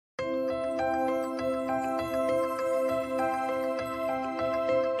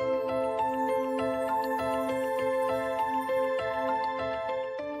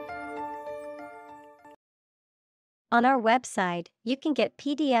On our website, you can get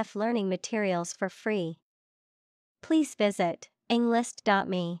PDF learning materials for free. Please visit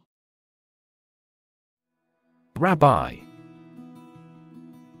englist.me. Rabbi.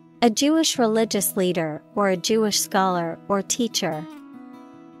 A Jewish religious leader or a Jewish scholar or teacher.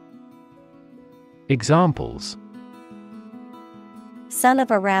 Examples: Son of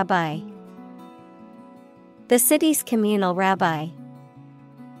a rabbi. The city's communal rabbi.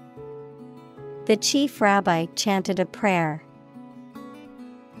 The chief rabbi chanted a prayer.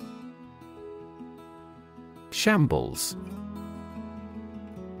 Shambles.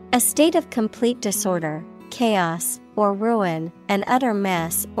 A state of complete disorder, chaos, or ruin, an utter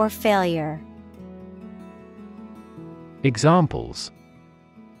mess or failure. Examples: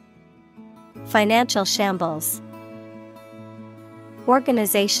 Financial shambles.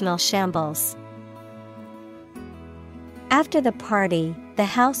 Organizational shambles. After the party, the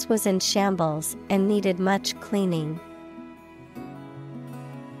house was in shambles and needed much cleaning.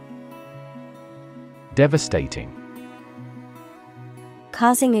 Devastating.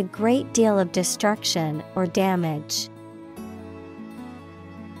 Causing a great deal of destruction or damage.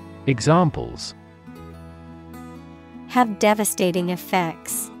 Examples: Have devastating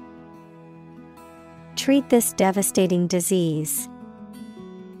effects. Treat this devastating disease.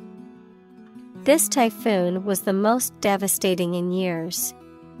 This typhoon was the most devastating in years.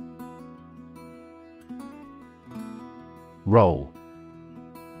 Roll.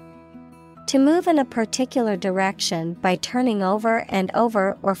 To move in a particular direction by turning over and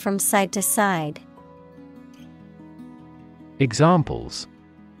over or from side to side. Examples: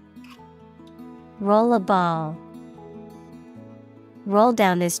 Roll a ball. Roll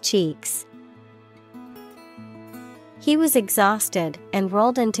down his cheeks. He was exhausted and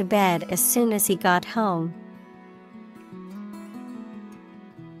rolled into bed as soon as he got home.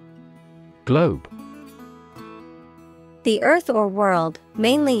 Globe. The earth or world,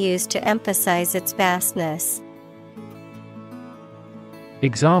 mainly used to emphasize its vastness.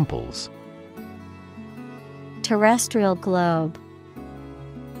 Examples: Terrestrial globe.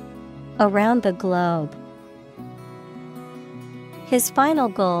 Around the globe. His final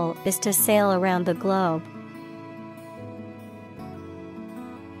goal is to sail around the globe.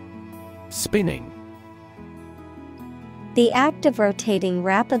 Spinning. The act of rotating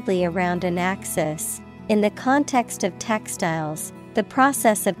rapidly around an axis. In the context of textiles, the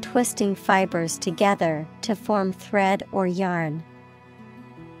process of twisting fibers together to form thread or yarn.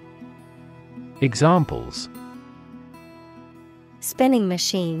 Examples: Spinning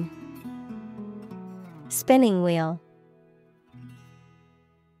machine. Spinning wheel.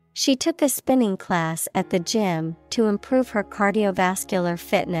 She took a spinning class at the gym to improve her cardiovascular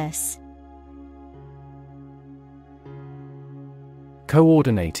fitness.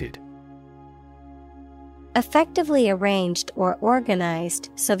 Coordinated. Effectively arranged or organized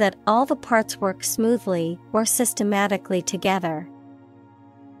so that all the parts work smoothly or systematically together.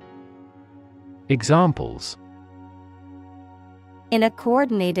 Examples: In a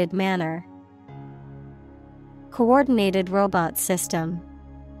coordinated manner. Coordinated robot system.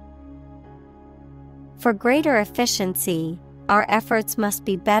 For greater efficiency, our efforts must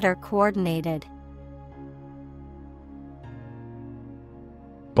be better coordinated.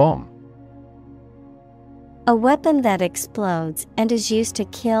 Bomb. A weapon that explodes and is used to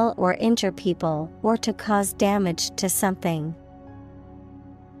kill or injure people or to cause damage to something.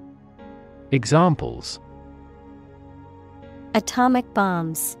 Examples: Atomic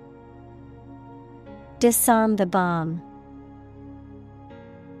bombs. Disarm the bomb.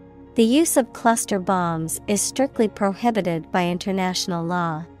 The use of cluster bombs is strictly prohibited by international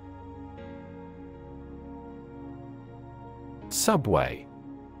law. Subway.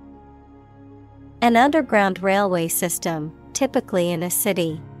 An underground railway system, typically in a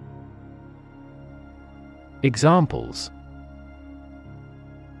city. Examples: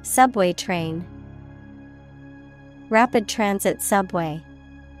 Subway train. Rapid transit subway.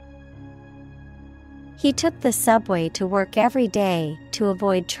 He took the subway to work every day to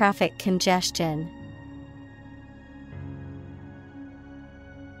avoid traffic congestion.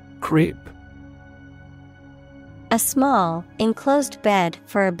 Crib. A small, enclosed bed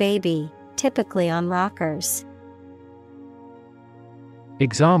for a baby, typically on rockers.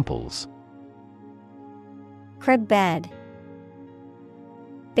 Examples: Crib bed.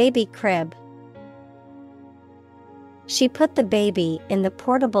 Baby crib. She put the baby in the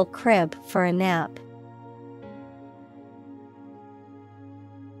portable crib for a nap.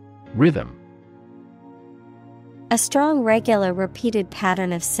 Rhythm. A strong, regular, repeated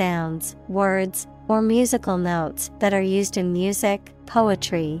pattern of sounds, words, or musical notes that are used in music,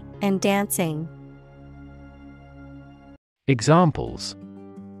 poetry, and dancing. Examples.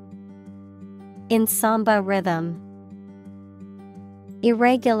 In samba rhythm.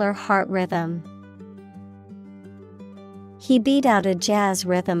 Irregular heart rhythm. He beat out a jazz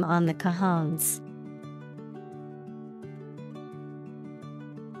rhythm on the cajones.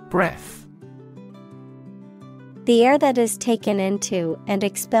 Breath. The air that is taken into and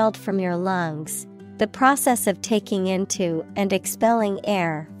expelled from your lungs. The process of taking into and expelling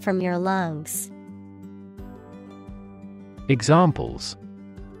air from your lungs. Examples.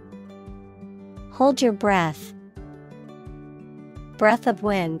 Hold your breath. Breath of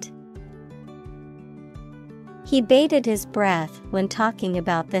wind. He bated his breath when talking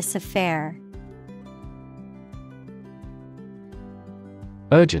about this affair.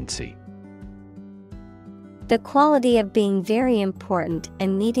 Urgency. The quality of being very important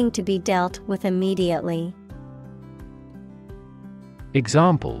and needing to be dealt with immediately.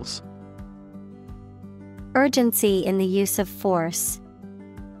 Examples. Urgency in the use of force.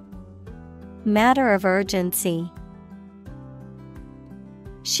 Matter of urgency.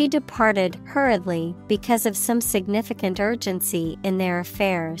 She departed hurriedly because of some significant urgency in their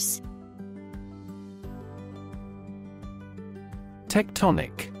affairs.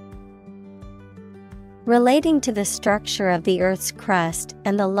 Tectonic. Relating to the structure of the Earth's crust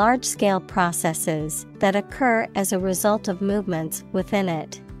and the large-scale processes that occur as a result of movements within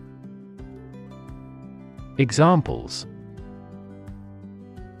it. Examples.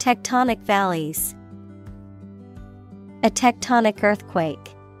 Tectonic valleys. A tectonic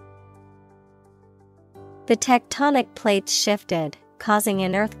earthquake. The tectonic plates shifted, causing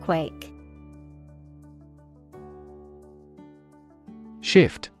an earthquake.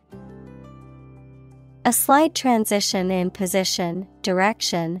 Shift. A slight transition in position,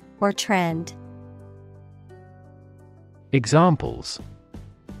 direction, or trend. Examples.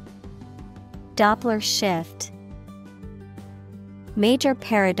 Doppler shift. Major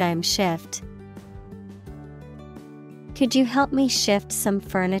paradigm shift. Could you help me shift some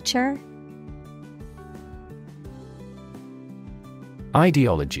furniture?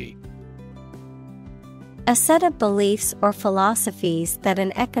 Ideology. A set of beliefs or philosophies that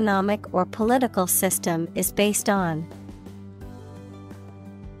an economic or political system is based on.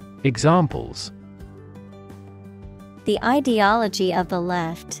 Examples. The ideology of the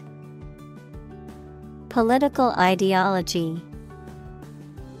left. Political ideology.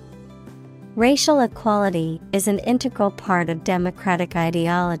 Racial equality is an integral part of democratic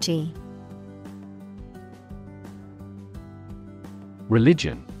ideology.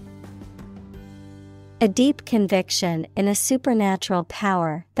 Religion. A deep conviction in a supernatural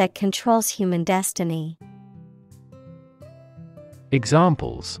power that controls human destiny.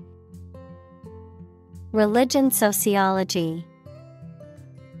 Examples. Religion sociology.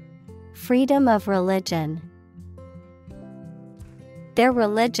 Freedom of religion. Their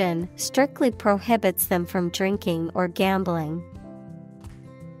religion strictly prohibits them from drinking or gambling.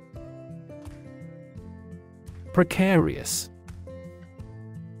 Precarious.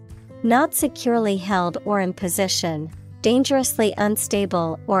 Not securely held or in position, dangerously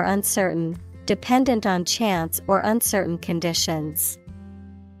unstable or uncertain, dependent on chance or uncertain conditions.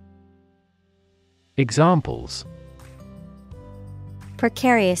 Examples.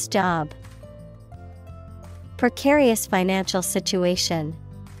 Precarious job. Precarious financial situation.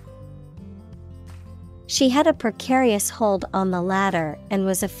 She had a precarious hold on the ladder and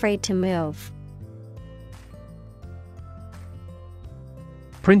was afraid to move.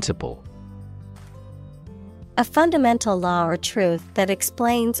 Principle. A fundamental law or truth that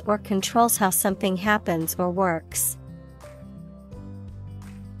explains or controls how something happens or works.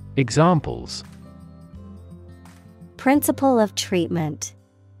 Examples. Principle of treatment.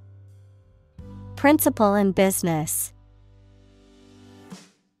 Principle in business.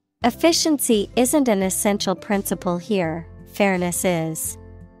 Efficiency isn't an essential principle here, fairness is.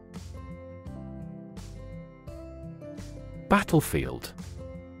 Battlefield.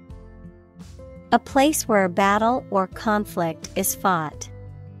 A place where a battle or conflict is fought.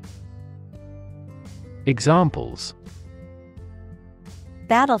 Examples.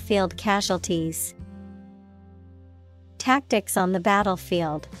 Battlefield casualties. Tactics on the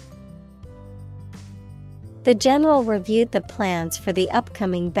battlefield. The general reviewed the plans for the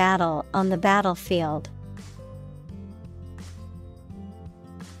upcoming battle on the battlefield.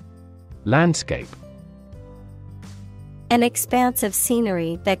 Landscape. An expanse of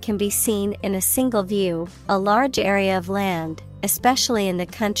scenery that can be seen in a single view, a large area of land, especially in the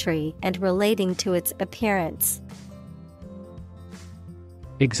country and relating to its appearance.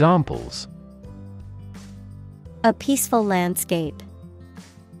 Examples. A peaceful landscape.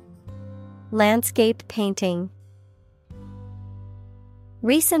 Landscape painting.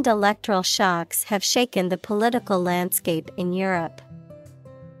 Recent electoral shocks have shaken the political landscape in Europe.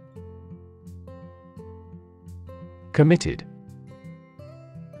 Committed.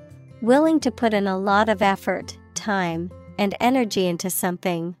 Willing to put in a lot of effort, time, and energy into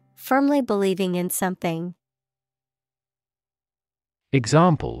something, firmly believing in something.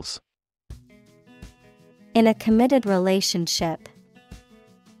 Examples: In a committed relationship.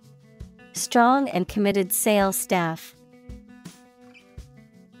 Strong and committed sales staff.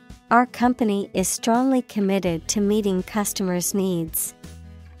 Our company is strongly committed to meeting customers' needs.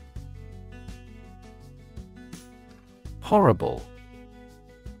 Horrible.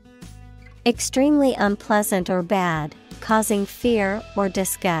 Extremely unpleasant or bad, causing fear or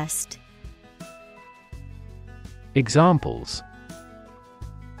disgust. Examples: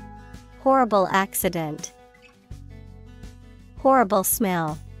 Horrible accident. Horrible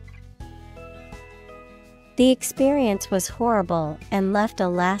smell. The experience was horrible and left a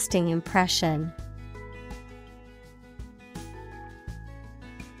lasting impression.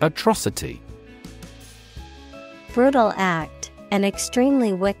 Atrocity. Brutal act, an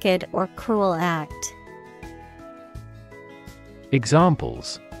extremely wicked or cruel act.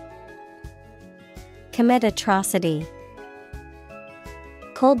 Examples: Commit atrocity.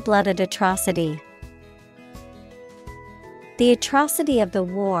 Cold-blooded atrocity. The atrocity of the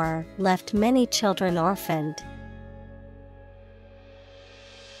war left many children orphaned.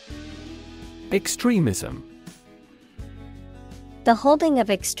 Extremism. The holding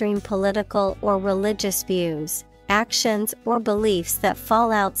of extreme political or religious views, actions or beliefs that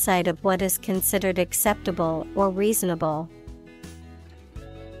fall outside of what is considered acceptable or reasonable.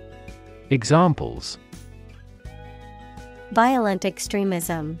 Examples: Violent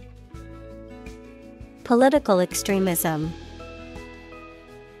extremism. Political extremism.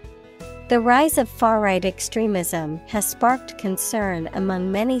 The rise of far-right extremism has sparked concern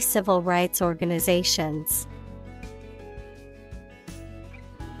among many civil rights organizations.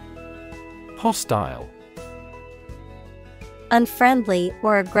 Hostile. Unfriendly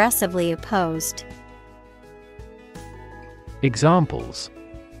or aggressively opposed. Examples: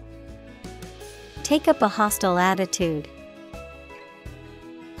 Take up a hostile attitude.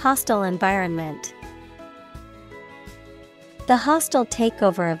 Hostile environment. The hostile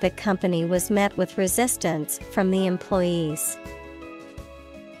takeover of the company was met with resistance from the employees.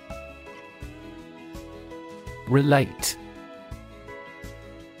 Relate.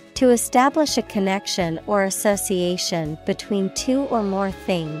 To establish a connection or association between two or more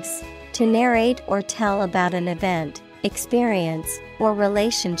things. To narrate or tell about an event, experience, or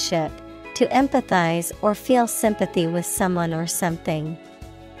relationship. To empathize or feel sympathy with someone or something.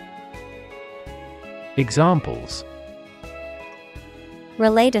 Examples: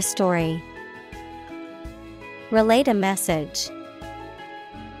 Relate a story. Relate a message.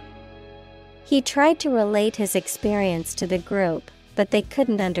 He tried to relate his experience to the group, but they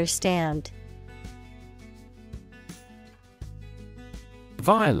couldn't understand.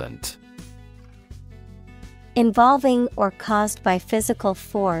 Violent. Involving or caused by physical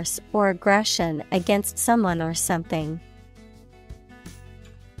force or aggression against someone or something.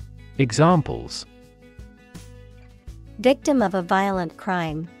 Examples: Victim of a violent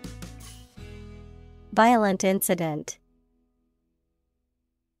crime. Violent incident.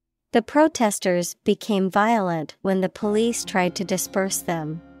 The protesters became violent when the police tried to disperse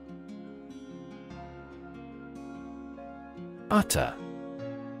them. Utter.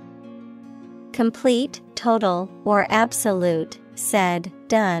 Complete, total, or absolute, said,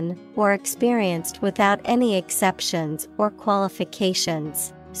 done, or experienced without any exceptions or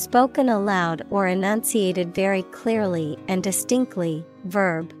qualifications, spoken aloud or enunciated very clearly and distinctly,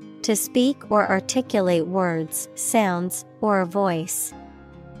 verb, to speak or articulate words, sounds, or a voice.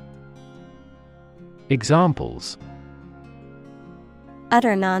 Examples: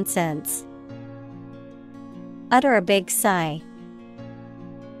 Utter nonsense. Utter a big sigh.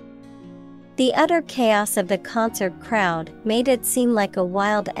 The utter chaos of the concert crowd made it seem like a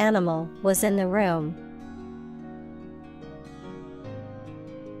wild animal was in the room.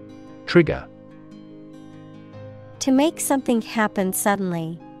 Trigger. To make something happen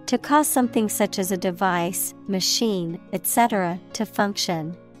suddenly, to cause something such as a device, machine, etc., to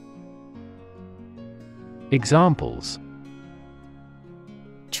function. Examples: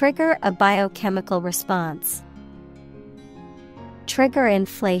 Trigger a biochemical response. Trigger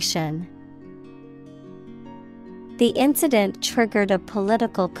inflation. The incident triggered a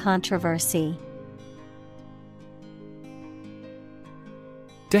political controversy.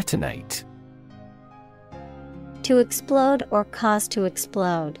 Detonate. To explode or cause to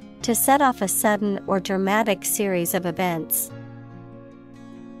explode, to set off a sudden or dramatic series of events.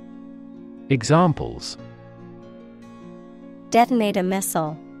 Examples: detonate a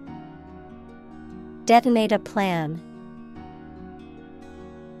missile, detonate a plan.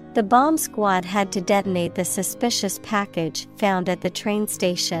 The bomb squad had to detonate the suspicious package found at the train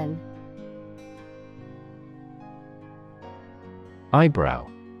station. Eyebrow.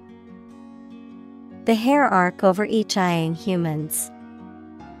 The hair arc over each eye in humans.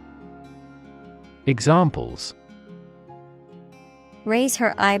 Examples: raise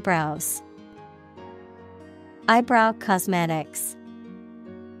her eyebrows, eyebrow cosmetics.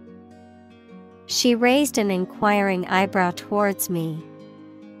 She raised an inquiring eyebrow towards me.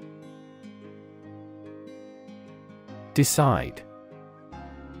 Decide.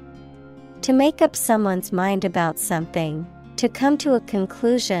 To make up someone's mind about something, to come to a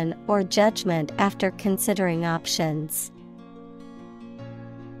conclusion or judgment after considering options.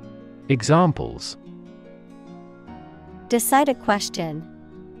 Examples: decide a question,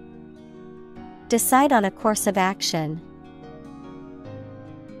 decide on a course of action.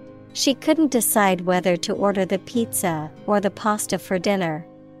 She couldn't decide whether to order the pizza or the pasta for dinner.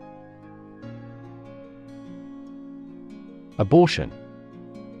 Abortion.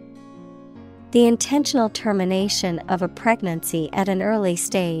 The intentional termination of a pregnancy at an early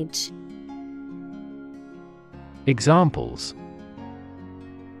stage. Examples: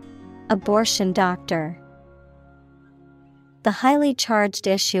 abortion doctor, the highly charged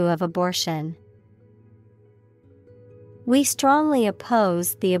issue of abortion. We strongly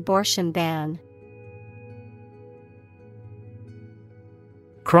oppose the abortion ban.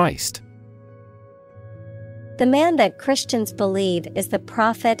 Christ. The man that Christians believe is the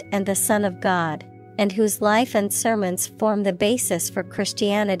prophet and the Son of God, and whose life and sermons form the basis for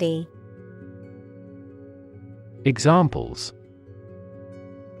Christianity. Examples: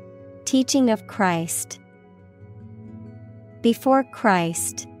 teaching of Christ, before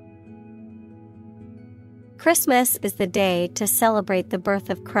Christ. Christmas is the day to celebrate the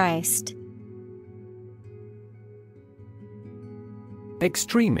birth of Christ.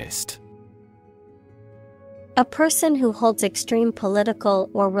 Extremist. A person who holds extreme political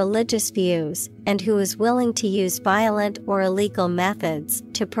or religious views and who is willing to use violent or illegal methods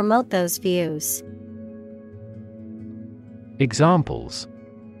to promote those views. Examples: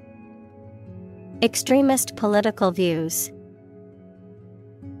 extremist political views,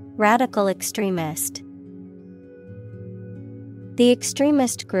 radical extremist. The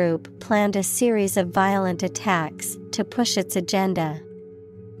extremist group planned a series of violent attacks to push its agenda.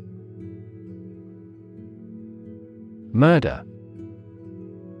 Murder.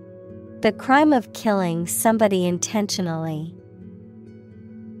 The crime of killing somebody intentionally.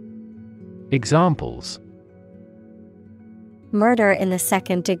 Examples: murder in the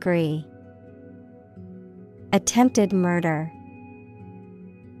second degree, attempted murder.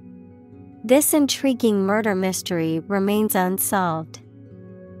 This intriguing murder mystery remains unsolved.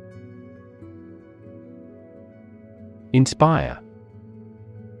 Inspire.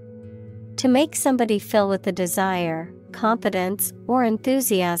 To make somebody feel with the desire, confidence, or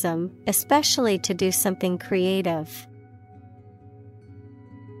enthusiasm, especially to do something creative.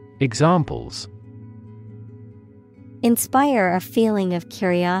 Examples: inspire a feeling of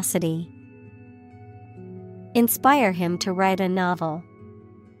curiosity, inspire him to write a novel.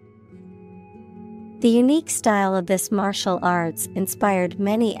 The unique style of this martial arts inspired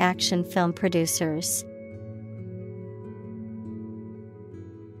many action film producers.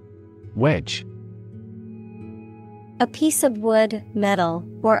 Wedge. A piece of wood, metal,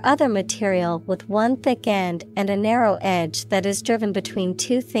 or other material with one thick end and a narrow edge that is driven between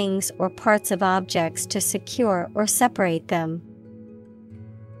two things or parts of objects to secure or separate them.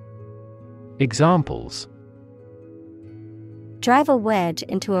 Examples: drive a wedge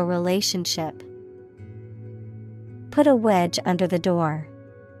into a relationship, put a wedge under the door.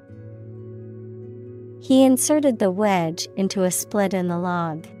 He inserted the wedge into a split in the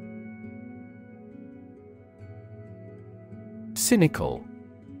log. Cynical.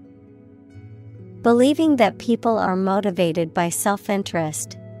 Believing that people are motivated by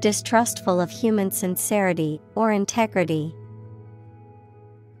self-interest, distrustful of human sincerity or integrity.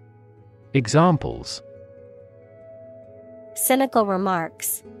 Examples: cynical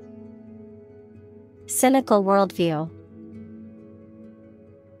remarks, cynical worldview.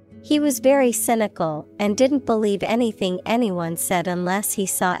 He was very cynical and didn't believe anything anyone said unless he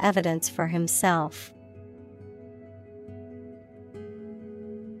saw evidence for himself.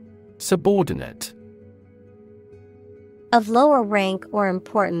 Subordinate. Of lower rank or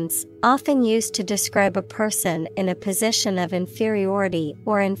importance, often used to describe a person in a position of inferiority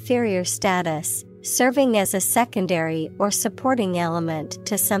or inferior status, serving as a secondary or supporting element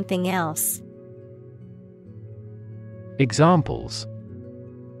to something else. Examples: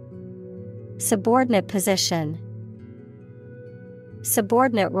 Subordinate position,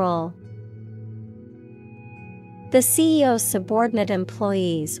 subordinate role. The CEO's subordinate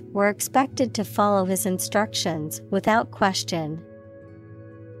employees were expected to follow his instructions without question.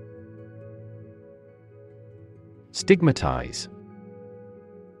 Stigmatize.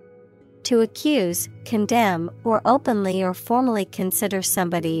 To accuse, condemn, or openly or formally consider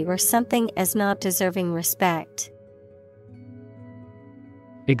somebody or something as not deserving respect.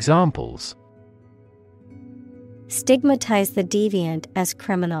 Examples: Stigmatize the deviant as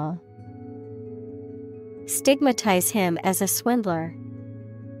criminal. Stigmatize him as a swindler.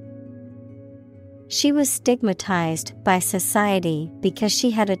 She was stigmatized by society because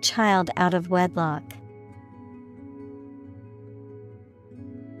she had a child out of wedlock.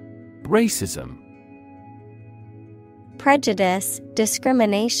 Racism. Prejudice,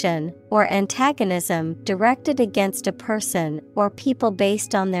 discrimination, or antagonism directed against a person or people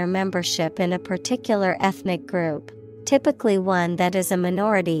based on their membership in a particular ethnic group, typically one that is a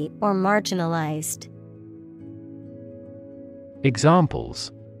minority or marginalized.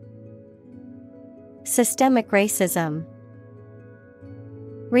 Examples: Systemic racism.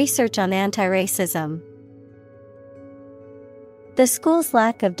 Research on anti-racism. The school's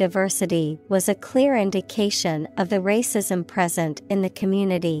lack of diversity was a clear indication of the racism present in the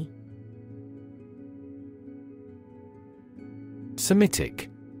community. Semitic.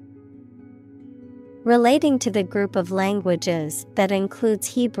 Relating to the group of languages that includes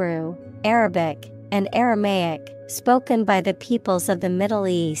Hebrew, Arabic, and Aramaic, spoken by the peoples of the Middle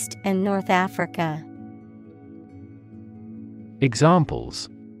East and North Africa. Examples: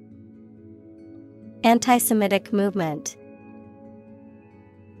 Anti-Semitic movement.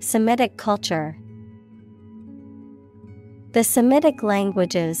 Semitic culture. The Semitic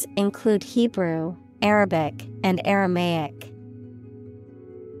languages include Hebrew, Arabic, and Aramaic.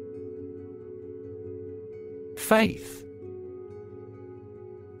 Faith.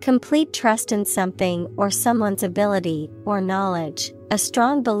 Complete trust in something or someone's ability or knowledge, a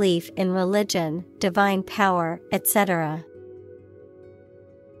strong belief in religion, divine power, etc.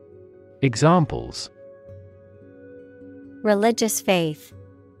 Examples: Religious faith.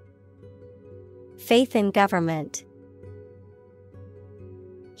 Faith in government.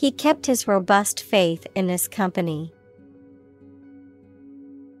 He kept his robust faith in his company.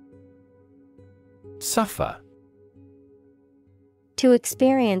 Suffer. To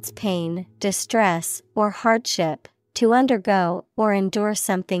experience pain, distress, or hardship, to undergo or endure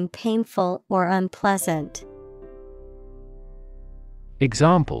something painful or unpleasant.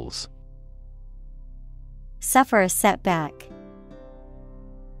 Examples: Suffer a setback.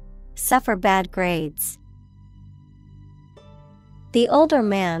 Suffer bad grades. The older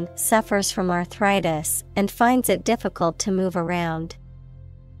man suffers from arthritis and finds it difficult to move around.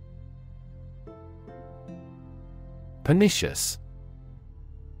 Pernicious.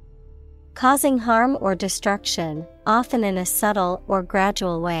 Causing harm or destruction, often in a subtle or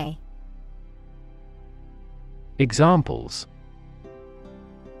gradual way. Examples: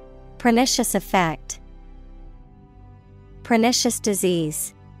 Pernicious effect. Pernicious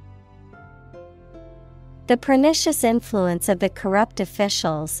disease. The pernicious influence of the corrupt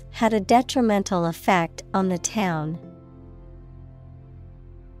officials had a detrimental effect on the town.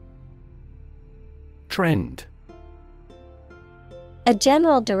 Trend. A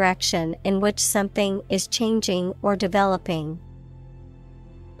general direction in which something is changing or developing.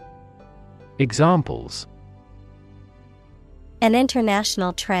 Examples: An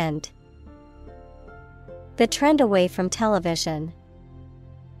international trend. The trend away from television.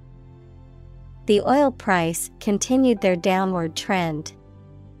 The oil price continued their downward trend.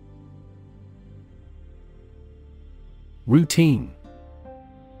 Routine.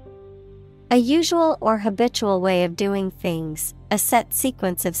 A usual or habitual way of doing things, a set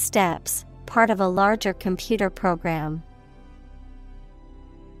sequence of steps, part of a larger computer program.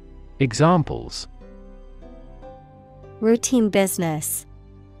 Examples: Routine business.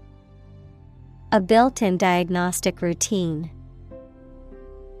 A built-in diagnostic routine.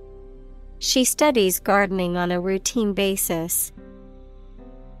 She studies gardening on a routine basis.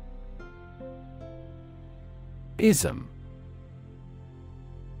 Ism.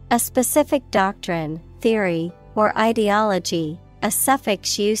 A specific doctrine, theory, or ideology, a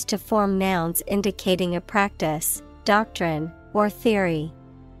suffix used to form nouns indicating a practice, doctrine, or theory.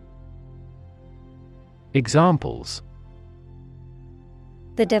 Examples: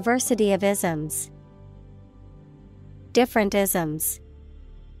 The diversity of isms. Different isms.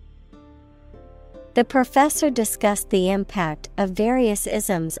 The professor discussed the impact of various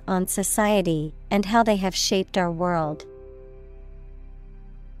isms on society and how they have shaped our world.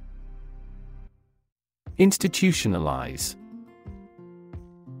 Institutionalize.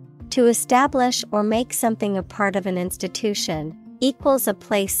 To establish or make something a part of an institution, equals a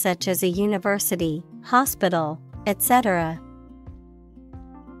place such as a university, hospital, etc.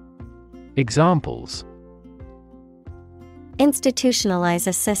 Examples: institutionalize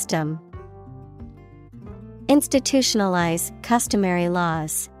a system. Institutionalize customary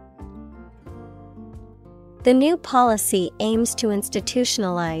laws. The new policy aims to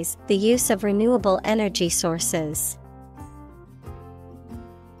institutionalize the use of renewable energy sources.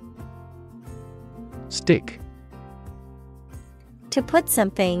 Stick. To put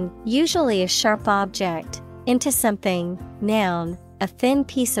something, usually a sharp object, into something, noun, a thin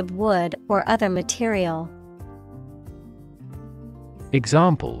piece of wood or other material.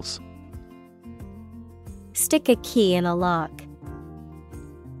 Examples: stick a key in a lock.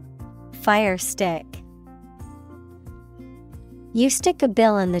 Fire stick. You stick a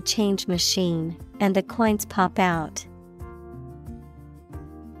bill in the change machine, and the coins pop out.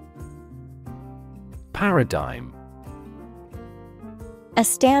 Paradigm. A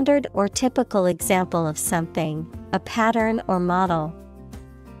standard or typical example of something, a pattern or model.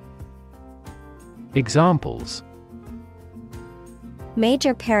 Examples: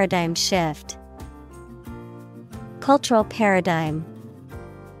 major paradigm shift. Cultural paradigm.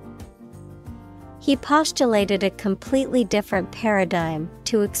 He postulated a completely different paradigm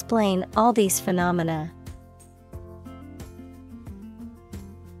to explain all these phenomena.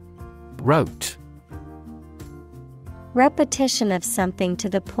 Rote. Repetition of something to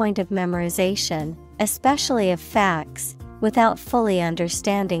the point of memorization, especially of facts, without fully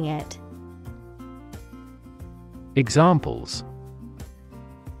understanding it. Examples: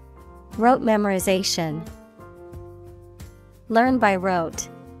 rote memorization. Learn by rote.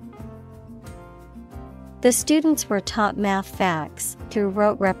 The students were taught math facts through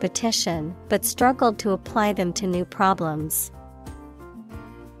rote repetition, but struggled to apply them to new problems.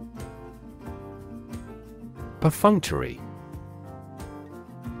 Perfunctory.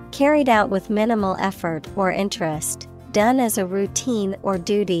 Carried out with minimal effort or interest, done as a routine or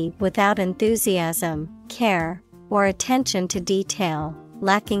duty without enthusiasm, care, or attention to detail,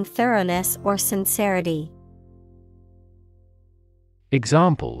 lacking thoroughness or sincerity.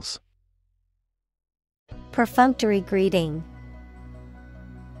 Examples: perfunctory greeting.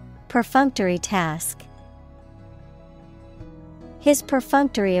 Perfunctory task. His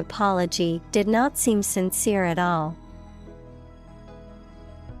perfunctory apology did not seem sincere at all.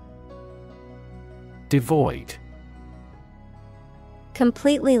 Devoid.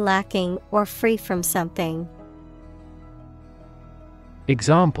 Completely lacking or free from something.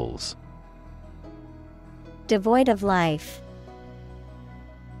 Examples: devoid of life.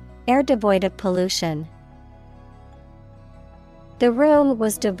 Air devoid of pollution. The room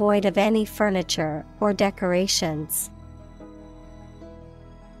was devoid of any furniture or decorations.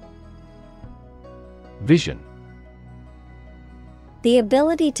 Vision. The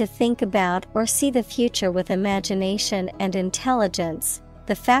ability to think about or see the future with imagination and intelligence,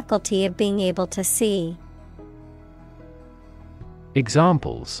 the faculty of being able to see.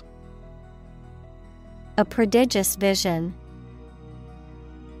 Examples: a prodigious vision.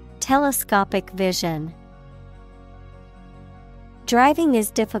 Telescopic vision. Driving is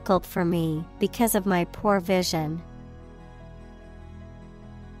difficult for me because of my poor vision.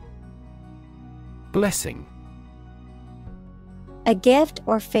 Blessing. A gift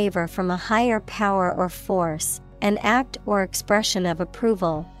or favor from a higher power or force, an act or expression of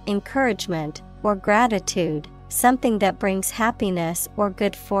approval, encouragement, or gratitude, something that brings happiness or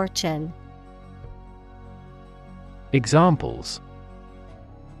good fortune. Examples: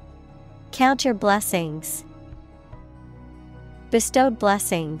 count your blessings. Bestowed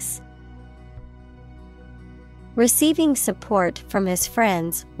blessings. Receiving support from his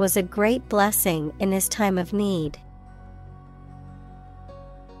friends was a great blessing in his time of need.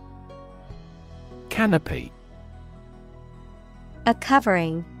 Canopy. A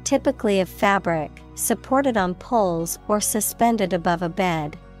covering, typically of fabric, supported on poles or suspended above a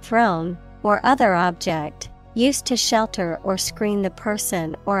bed, throne, or other object, used to shelter or screen the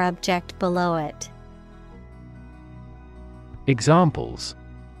person or object below it. Examples: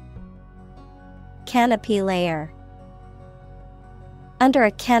 canopy layer. Under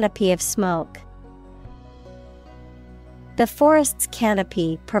a canopy of smoke. The forest's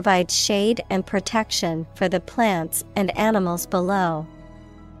canopy provides shade and protection for the plants and animals below.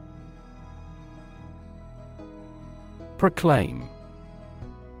 Proclaim.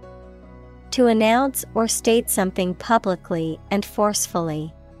 To announce or state something publicly and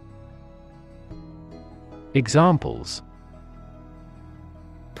forcefully. Examples: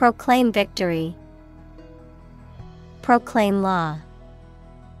 Proclaim victory. Proclaim law.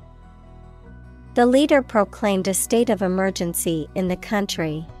 The leader proclaimed a state of emergency in the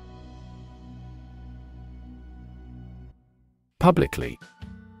country. Publicly.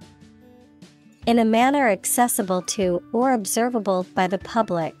 In a manner accessible to or observable by the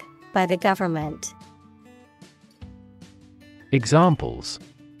public, by the government. Examples: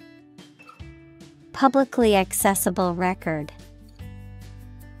 Publicly accessible record.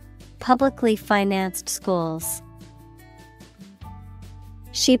 Publicly financed schools.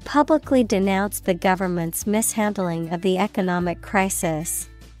 She publicly denounced the government's mishandling of the economic crisis.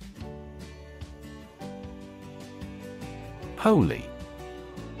 Holy.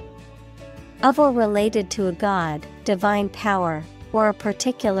 Of or related to a god, divine power, or a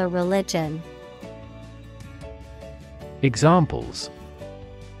particular religion. Examples: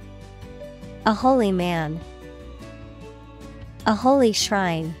 A holy man. A holy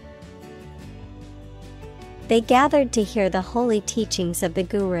shrine. They gathered to hear the holy teachings of the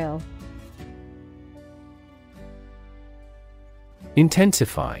Guru.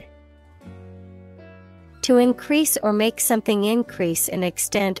 Intensify. To increase or make something increase in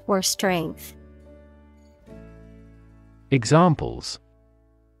extent or strength. Examples: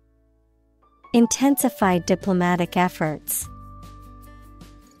 Intensify diplomatic efforts.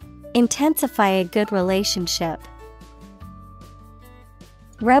 Intensify a good relationship.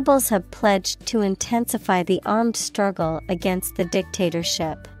 Rebels have pledged to intensify the armed struggle against the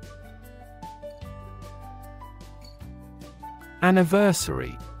dictatorship.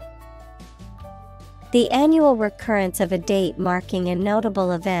 Anniversary. The annual recurrence of a date marking a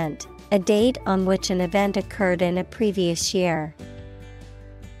notable event, a date on which an event occurred in a previous year.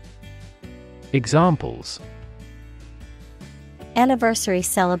 Examples: Anniversary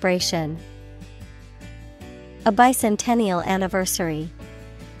celebration. A bicentennial anniversary.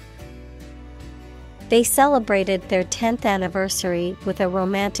 They celebrated their 10th anniversary with a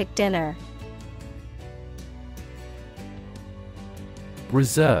romantic dinner.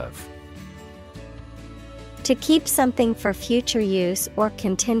 Reserve. To keep something for future use or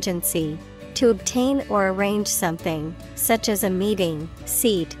contingency. To obtain or arrange something, such as a meeting,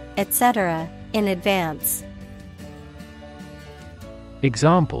 seat, etc., in advance.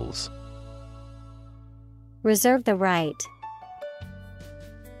 Examples: Reserve the right.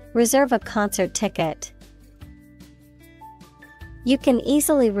 Reserve a concert ticket. You can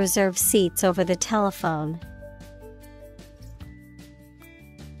easily reserve seats over the telephone.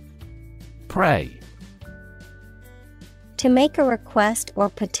 Pray. To make a request or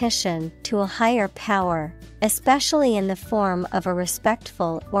petition to a higher power, especially in the form of a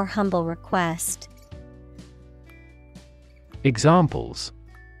respectful or humble request. Examples: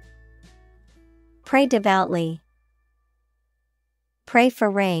 Pray devoutly. Pray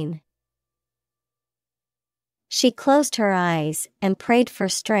for rain. She closed her eyes and prayed for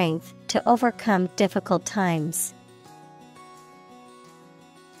strength to overcome difficult times.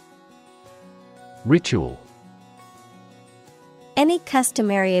 Ritual. Any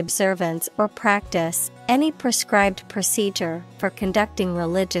customary observance or practice, any prescribed procedure for conducting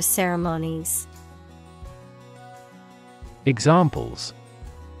religious ceremonies. Examples: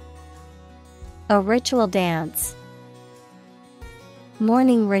 A ritual dance.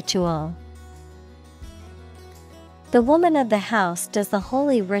 Morning ritual. The woman of the house does the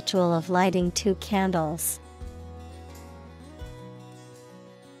holy ritual of lighting 2 candles.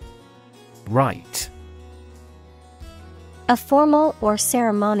 Rite. A formal or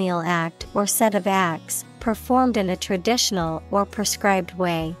ceremonial act or set of acts, performed in a traditional or prescribed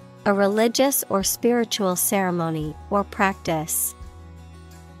way, a religious or spiritual ceremony or practice.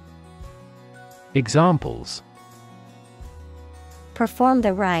 Examples: Perform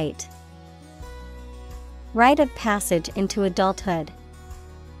the rite. Rite of passage into adulthood.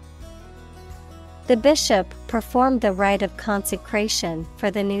 The bishop performed the rite of consecration for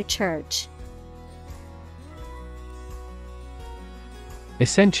the new church.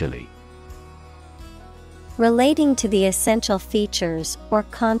 Essentially. Relating to the essential features or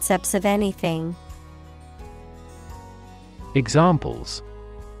concepts of anything. Examples: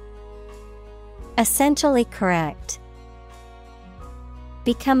 Essentially correct.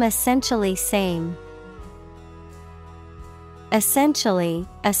 Become essentially same. Essentially,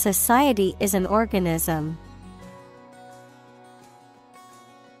 a society is an organism.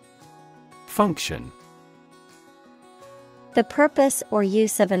 Function. The purpose or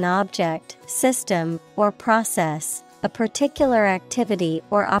use of an object, system, or process, a particular activity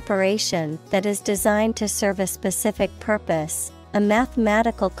or operation that is designed to serve a specific purpose, a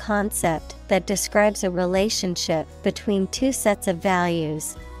mathematical concept that describes a relationship between two sets of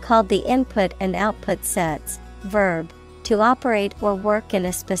values, called the input and output sets. Verb, to operate or work in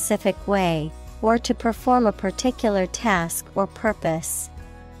a specific way, or to perform a particular task or purpose.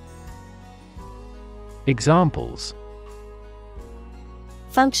 Examples: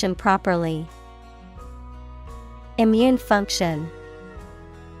 function properly, immune function.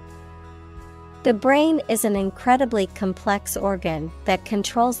 The brain is an incredibly complex organ that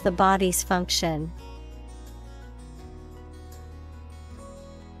controls the body's function.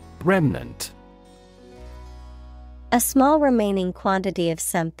 Remnant. A small remaining quantity of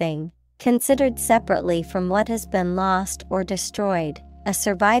something, considered separately from what has been lost or destroyed, a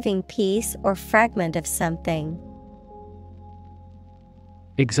surviving piece or fragment of something.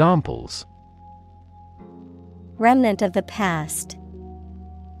 Examples: remnant of the past,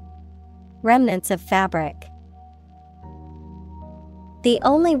 remnants of fabric. The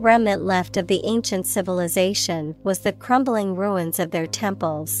only remnant left of the ancient civilization was the crumbling ruins of their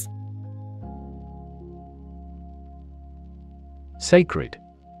temples. Sacred.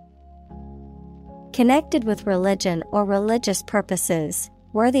 Connected with religion or religious purposes,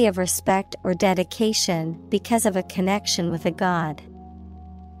 worthy of respect or dedication because of a connection with a god.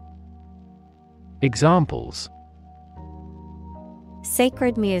 Examples: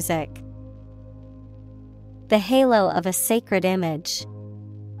 sacred music, the halo of a sacred image.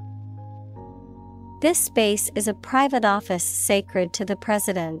 This space is a private office sacred to the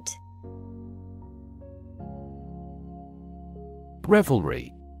president.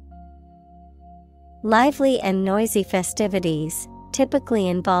 Revelry. Lively and noisy festivities, typically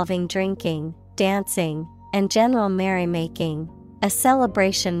involving drinking, dancing, and general merrymaking, a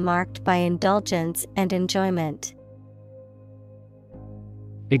celebration marked by indulgence and enjoyment.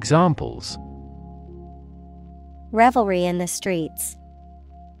 Examples: revelry in the streets,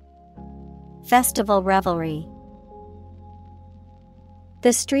 festival revelry.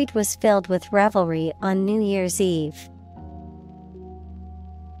 The street was filled with revelry on New Year's Eve.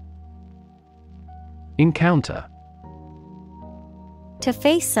 Encounter. To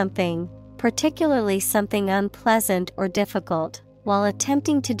face something, particularly something unpleasant or difficult, while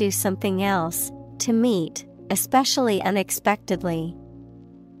attempting to do something else, to meet, especially unexpectedly.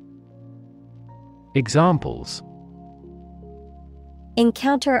 Examples: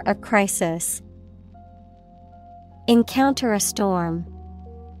 encounter a crisis, encounter a storm.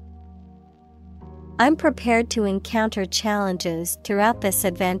 I'm prepared to encounter challenges throughout this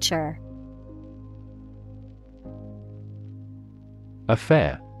adventure.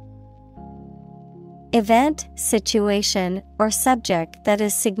 Affair. Event, situation, or subject that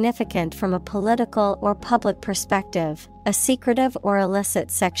is significant from a political or public perspective, a secretive or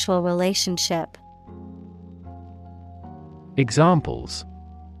illicit sexual relationship. Examples: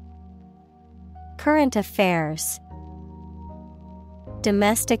 current affairs,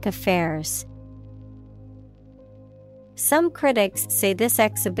 domestic affairs. Some critics say this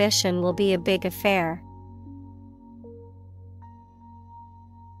exhibition will be a big affair.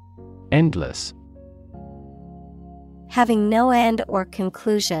 Endless. Having no end or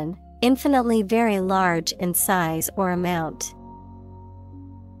conclusion, infinitely very large in size or amount.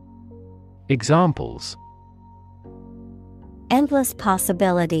 Examples: endless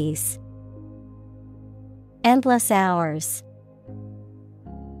possibilities, endless hours.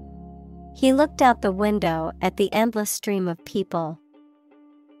 He looked out the window at the endless stream of people.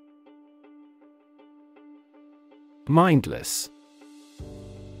 Mindless.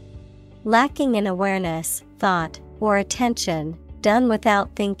 Lacking in awareness, thought, or attention, done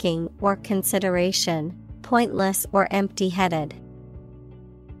without thinking or consideration, pointless or empty-headed.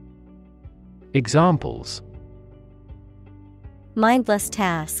 Examples: mindless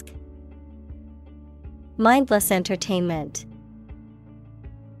task, mindless entertainment.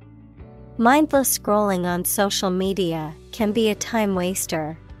 Mindless scrolling on social media can be a time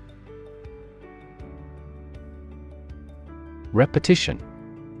waster. Repetition.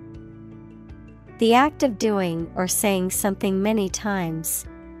 The act of doing or saying something many times.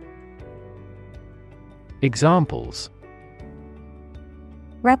 Examples: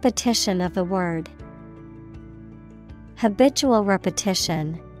 repetition of the word, habitual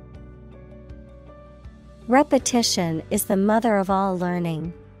repetition. Repetition is the mother of all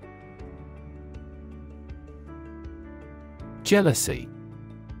learning. Jealousy.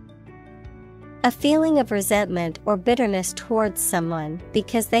 A feeling of resentment or bitterness towards someone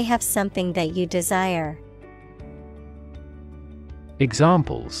because they have something that you desire.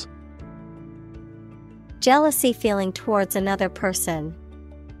 Examples: Jealousy feeling towards another person.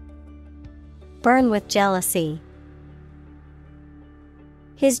 Burn with jealousy.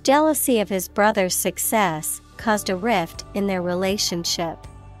 His jealousy of his brother's success caused a rift in their relationship.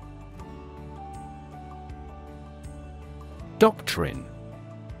 Doctrine.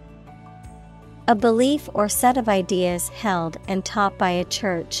 A belief or set of ideas held and taught by a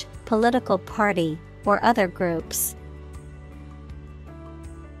church, political party, or other groups.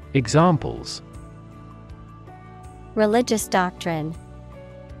 Examples: religious doctrine,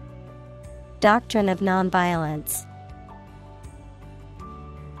 doctrine of nonviolence.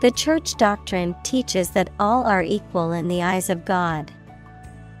 The church doctrine teaches that all are equal in the eyes of God.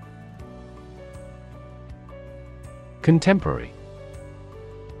 Contemporary.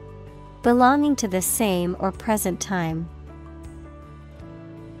 Belonging to the same or present time.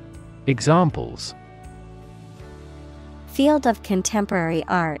 Examples: field of contemporary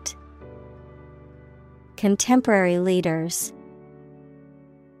art, contemporary leaders.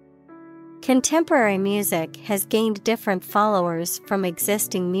 Contemporary music has gained different followers from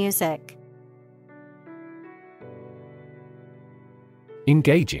existing music.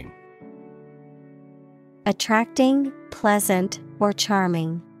 Engaging. Attracting, pleasant, or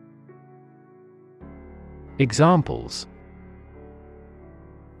charming. Examples: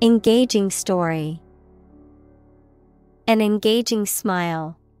 engaging story, an engaging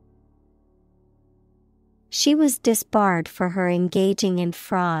smile. She was disbarred for her engaging in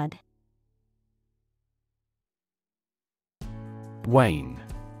fraud. Wane.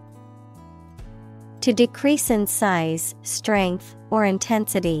 To decrease in size, strength, or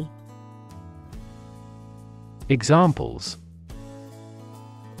intensity. Examples: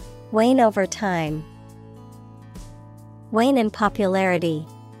 wane over time, wane in popularity.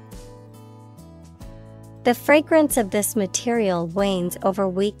 The fragrance of this material wanes over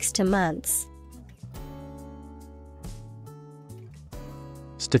weeks to months.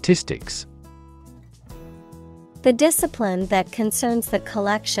 Statistics. The discipline that concerns the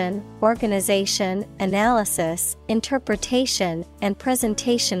collection, organization, analysis, interpretation, and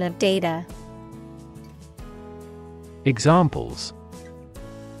presentation of data. Examples: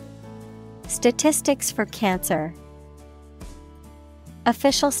 statistics for cancer,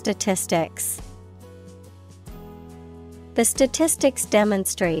 official statistics. The statistics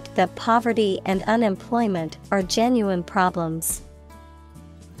demonstrate that poverty and unemployment are genuine problems.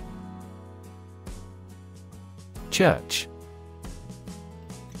 Church.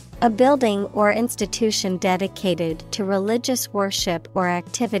 A building or institution dedicated to religious worship or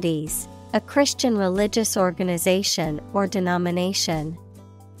activities, a Christian religious organization or denomination.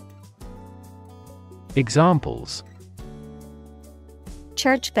 Examples: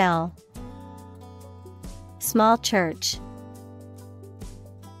 church bell, small church.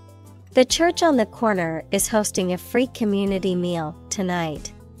 The church on the corner is hosting a free community meal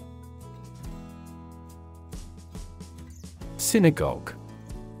tonight. Synagogue.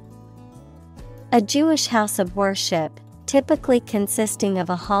 A Jewish house of worship, typically consisting of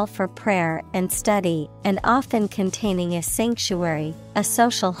a hall for prayer and study and often containing a sanctuary, a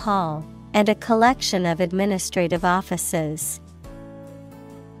social hall, and a collection of administrative offices.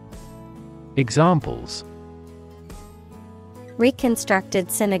 Examples: reconstructed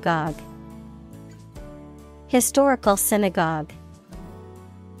synagogue, historical synagogue.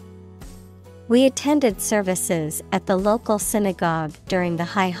 We attended services at the local synagogue during the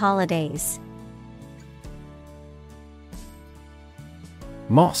high holidays.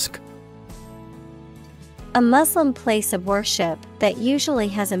 Mosque. A Muslim place of worship that usually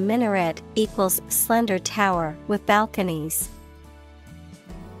has a minaret equals slender tower with balconies.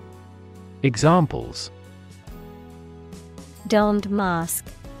 Examples: domed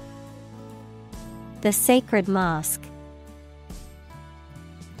mosque, the sacred mosque.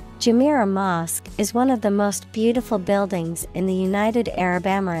 Jumeirah Mosque is one of the most beautiful buildings in the United Arab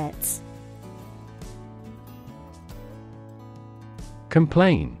Emirates.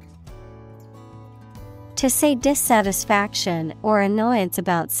 Complain. To say dissatisfaction or annoyance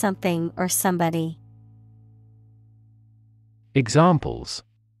about something or somebody. Examples: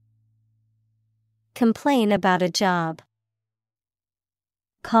 complain about a job,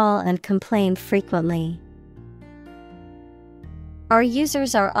 call and complain frequently. Our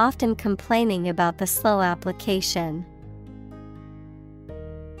users are often complaining about the slow application.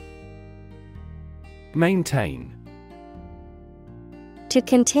 Maintain. To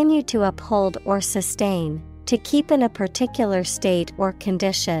continue to uphold or sustain, to keep in a particular state or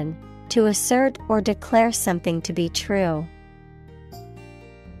condition, to assert or declare something to be true.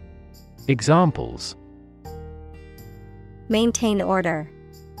 Examples: maintain order,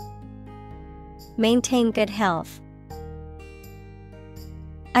 Maintain good health.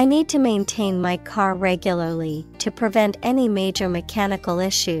 I need to maintain my car regularly to prevent any major mechanical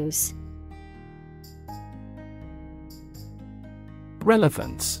issues.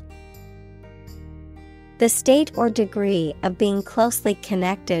 Relevance. The state or degree of being closely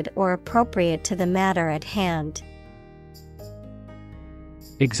connected or appropriate to the matter at hand.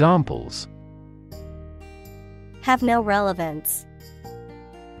 Examples: Have no relevance.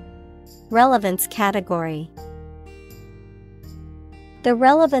 Relevance category. The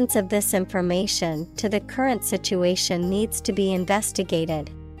relevance of this information to the current situation needs to be investigated.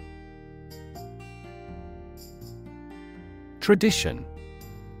 Tradition.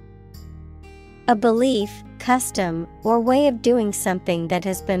 A belief, custom, or way of doing something that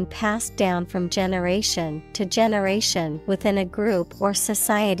has been passed down from generation to generation within a group or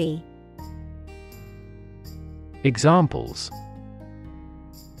society. Examples: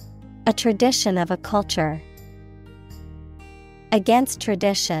 A tradition of a culture. Against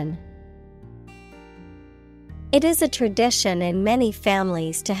tradition. It is a tradition in many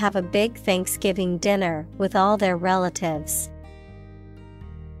families to have a big Thanksgiving dinner with all their relatives.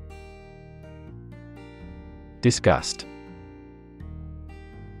 Disgust.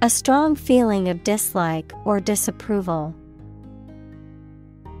 A strong feeling of dislike or disapproval.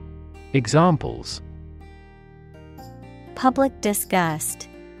 Examples: Public disgust.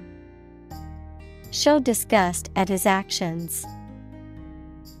 Show disgust at his actions.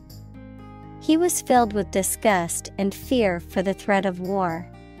 He was filled with disgust and fear for the threat of war.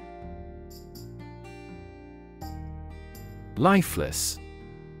 Lifeless.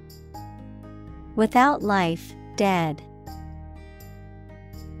 Without life, dead.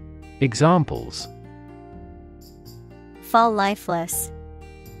 Examples: Fall lifeless.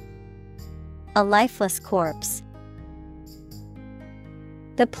 A lifeless corpse.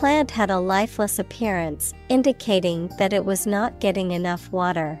 The plant had a lifeless appearance, indicating that it was not getting enough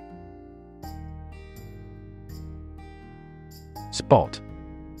water. Spot.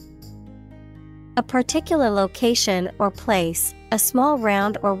 A particular location or place, a small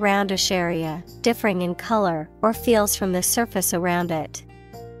round or roundish area, differing in color or feels from the surface around it.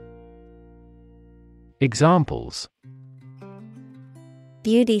 Examples: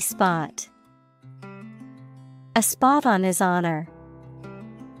 Beauty spot. A spot on his honor.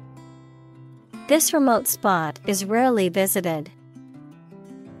 This remote spot is rarely visited.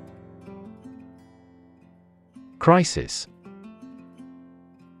 Crisis.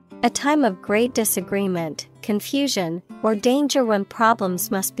 A time of great disagreement, confusion, or danger when problems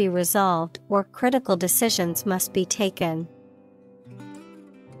must be resolved or critical decisions must be taken.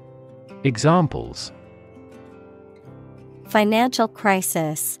 Examples: Financial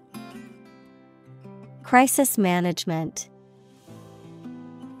crisis. Crisis management.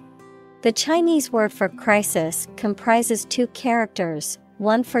 The Chinese word for crisis comprises two characters,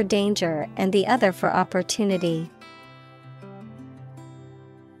 one for danger and the other for opportunity.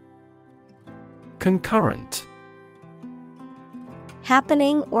 Concurrent.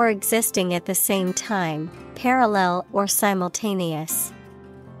 Happening or existing at the same time, parallel or simultaneous.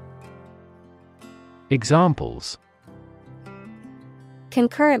 Examples: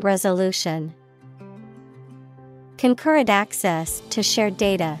 Concurrent resolution. Concurrent access to shared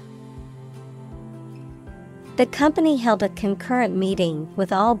data. The company held a concurrent meeting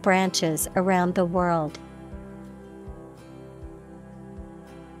with all branches around the world.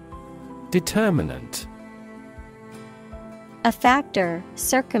 Determinant. A factor,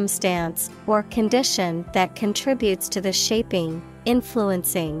 circumstance, or condition that contributes to the shaping,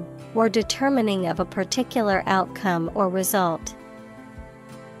 influencing, or determining of a particular outcome or result.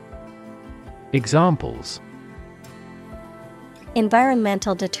 Examples: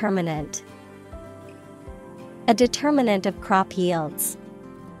 Environmental determinant. A determinant of crop yields.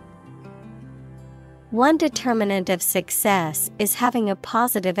 One determinant of success is having a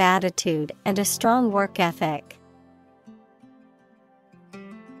positive attitude and a strong work ethic.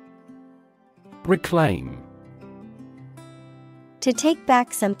 Reclaim. To take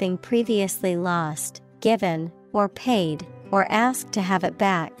back something previously lost, given, or paid, or ask to have it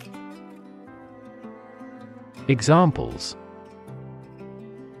back. Examples: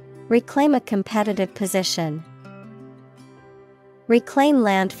 Reclaim a competitive position. Reclaim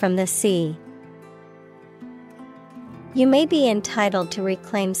land from the sea. You may be entitled to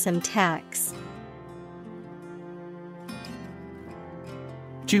reclaim some tax.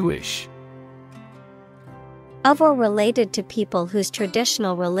 Jewish. Of or related to people whose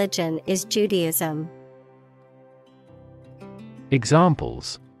traditional religion is Judaism.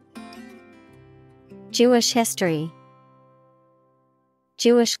 Examples: Jewish history.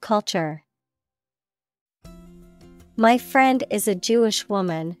 Jewish culture. My friend is a Jewish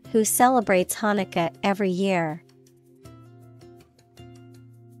woman who celebrates Hanukkah every year.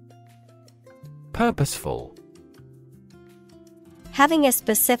 Purposeful. Having a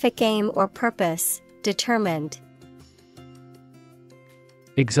specific aim or purpose, determined.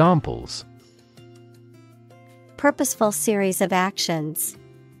 Examples: Purposeful series of actions.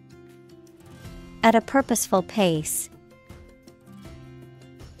 At a purposeful pace.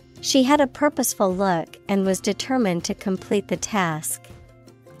 She had a purposeful look and was determined to complete the task.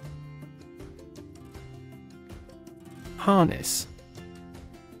 Harness.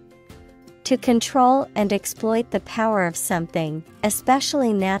 To control and exploit the power of something,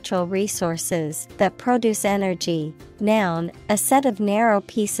 especially natural resources that produce energy. Noun, a set of narrow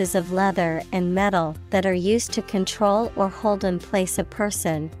pieces of leather and metal that are used to control or hold in place a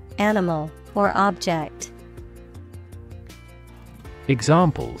person, animal, or object.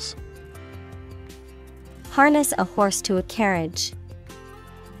 Examples: Harness a horse to a carriage.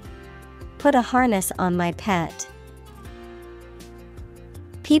 Put a harness on my pet.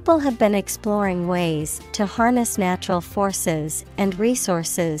 People have been exploring ways to harness natural forces and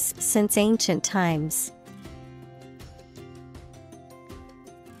resources since ancient times.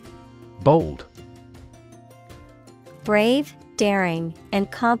 Bold. Brave, daring,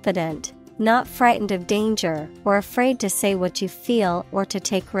 and confident, not frightened of danger or afraid to say what you feel or to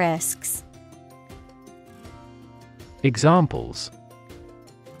take risks. Examples: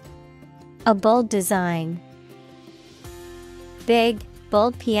 A bold design. Big,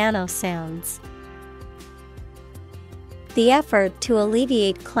 bold piano sounds. The effort to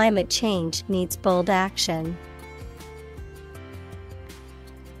alleviate climate change needs bold action.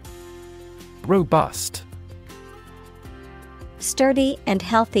 Robust. Sturdy and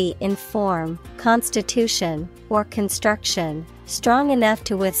healthy in form, constitution, or construction, strong enough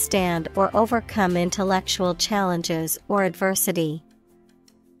to withstand or overcome intellectual challenges or adversity.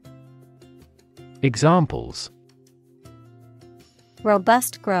 Examples: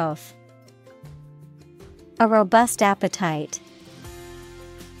 Robust growth. A robust appetite.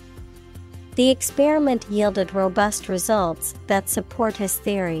 The experiment yielded robust results that support his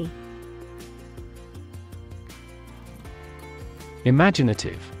theory.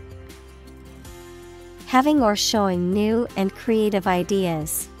 Imaginative. Having or showing new and creative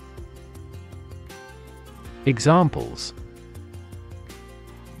ideas. Examples: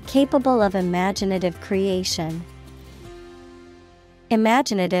 Capable of imaginative creation.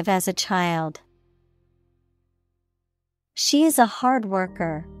 Imaginative as a child. She is a hard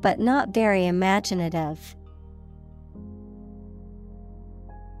worker, but not very imaginative.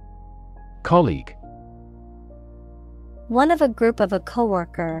 Colleague. One of a group of a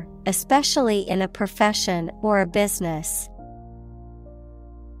coworker, especially in a profession or a business.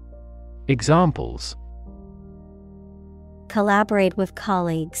 Examples: Collaborate with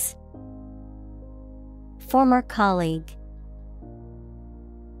colleagues. Former colleague.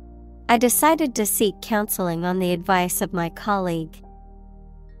 I decided to seek counseling on the advice of my colleague.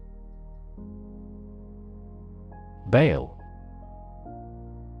 Bail.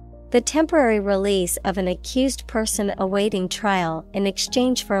 The temporary release of an accused person awaiting trial in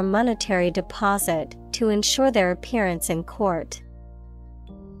exchange for a monetary deposit to ensure their appearance in court.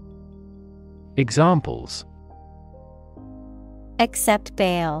 Examples: Accept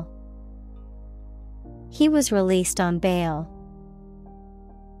bail. He was released on bail.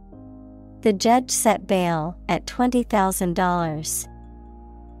 The judge set bail at $20,000.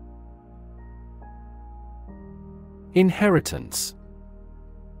 Inheritance.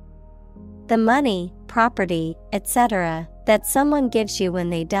 The money, property, etc. that someone gives you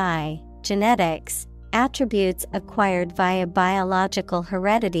when they die. Genetics, attributes acquired via biological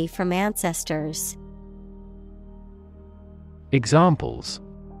heredity from ancestors. Examples: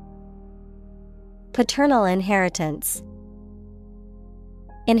 Paternal inheritance.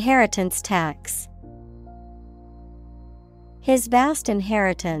 Inheritance tax. His vast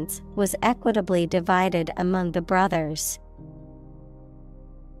inheritance was equitably divided among the brothers.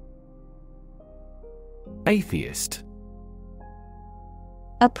 Atheist.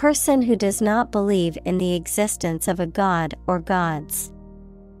 A person who does not believe in the existence of a god or gods.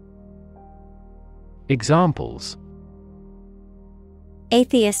 Examples: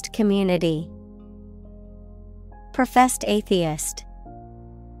 Atheist community. Professed atheist.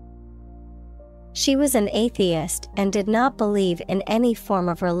 She was an atheist and did not believe in any form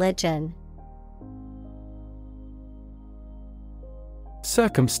of religion.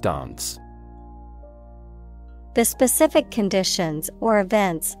 Circumstance. The specific conditions or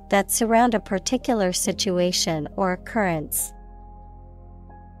events that surround a particular situation or occurrence.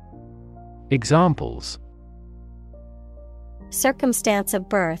 Examples: Circumstance of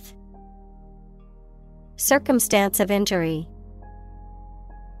birth. Circumstance of injury.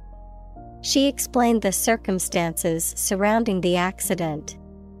 She explained the circumstances surrounding the accident.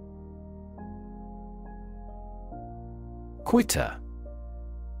 Quitter.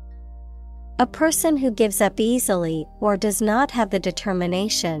 A person who gives up easily or does not have the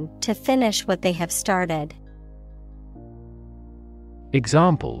determination to finish what they have started.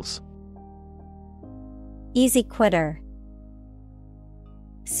 Examples: Easy quitter.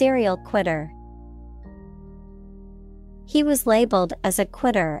 Serial quitter. He was labeled as a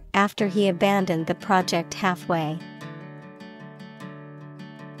quitter after he abandoned the project halfway.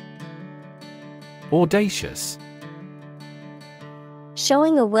 Audacious.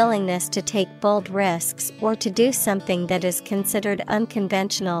 Showing a willingness to take bold risks or to do something that is considered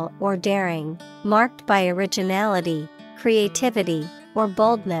unconventional or daring, marked by originality, creativity, or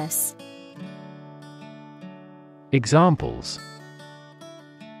boldness. Examples: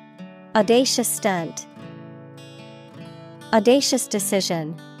 Audacious stunt. Audacious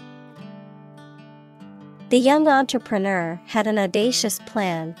decision. The young entrepreneur had an audacious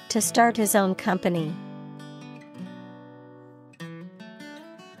plan to start his own company.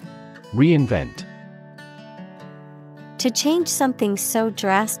 Reinvent. To change something so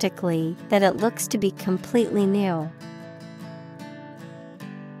drastically that it looks to be completely new.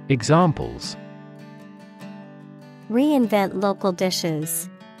 Examples: Reinvent local dishes.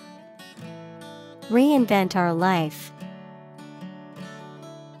 Reinvent our life.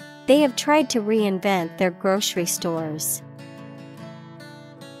 They have tried to reinvent their grocery stores.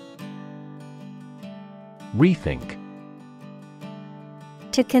 Rethink.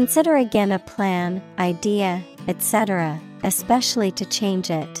 To consider again a plan, idea, etc., especially to change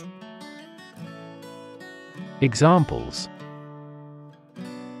it. Examples: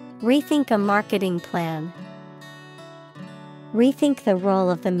 Rethink a marketing plan. Rethink the role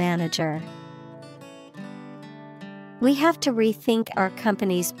of the manager. We have to rethink our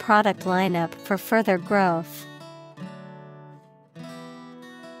company's product lineup for further growth.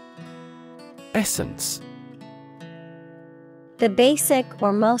 Essence. The basic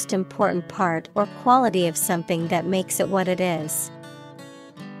or most important part or quality of something that makes it what it is.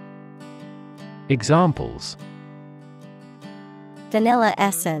 Examples: Vanilla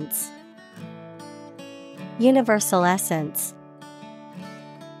essence. Universal essence.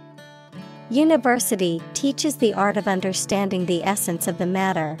 University teaches the art of understanding the essence of the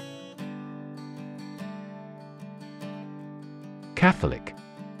matter. Catholic.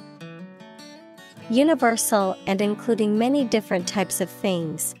 Universal and including many different types of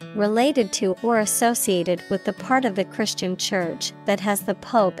things, related to or associated with the part of the Christian Church that has the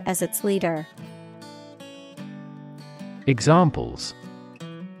Pope as its leader. Examples: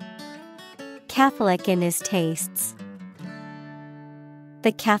 Catholic in his tastes.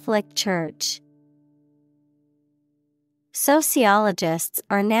 The Catholic Church. Sociologists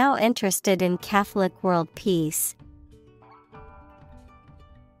are now interested in Catholic world peace.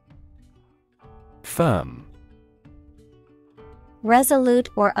 Firm. Resolute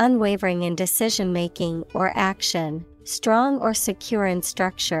or unwavering in decision-making or action, strong or secure in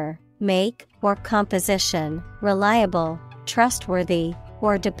structure, make or composition, reliable, trustworthy,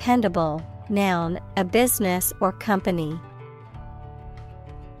 or dependable. Noun, a business or company.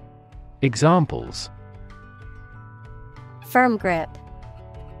 Examples: Firm grip.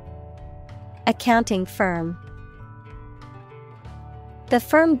 Accounting firm. The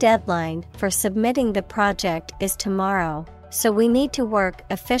firm deadline for submitting the project is tomorrow, so we need to work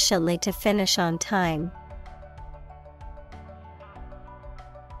efficiently to finish on time.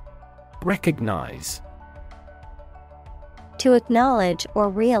 Recognize. To acknowledge or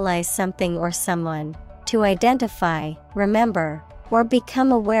realize something or someone, to identify, remember, or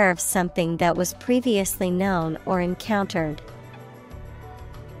become aware of something that was previously known or encountered.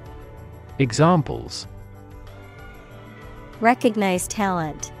 Examples: Recognize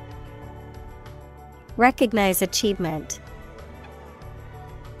talent. Recognize achievement.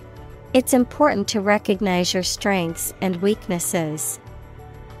 It's important to recognize your strengths and weaknesses.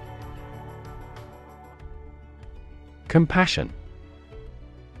 Compassion.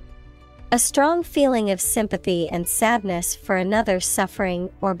 A strong feeling of sympathy and sadness for another's suffering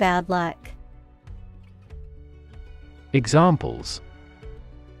or bad luck. Examples: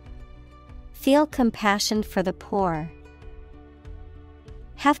 Feel compassion for the poor.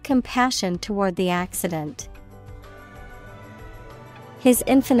 Have compassion toward the accident. His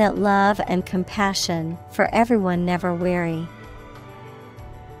infinite love and compassion for everyone never weary.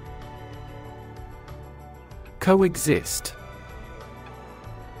 Coexist.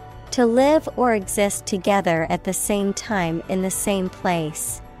 To live or exist together at the same time in the same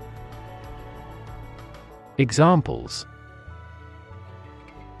place. Examples: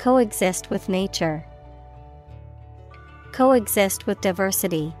 Coexist with nature. Coexist with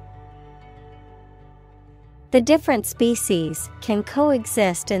diversity. The different species can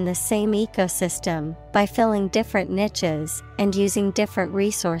coexist in the same ecosystem by filling different niches and using different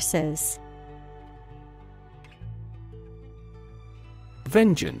resources.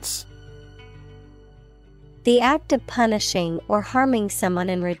 Vengeance. The act of punishing or harming someone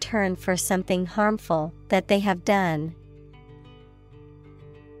in return for something harmful that they have done.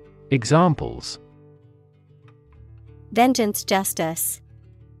 Examples: Vengeance justice.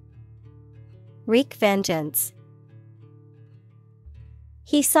 Wreak vengeance.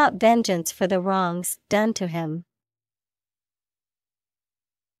 He sought vengeance for the wrongs done to him.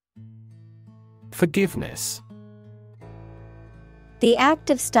 Forgiveness. The act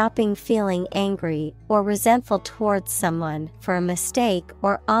of stopping feeling angry or resentful towards someone for a mistake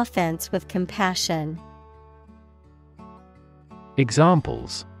or offense with compassion.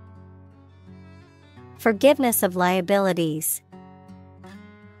 Examples: Forgiveness of liabilities.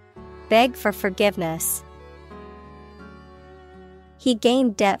 Beg for forgiveness. He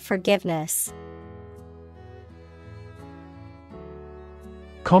gained debt forgiveness.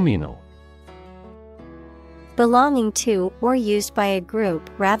 Communal. Belonging to or used by a group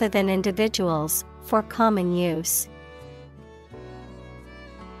rather than individuals, for common use.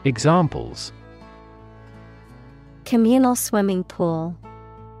 Examples: Communal swimming pool.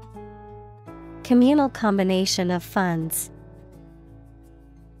 Communal combination of funds.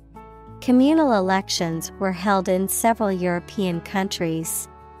 Communal elections were held in several European countries.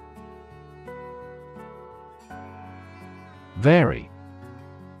 Vary.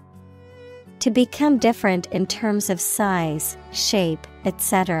 To become different in terms of size, shape,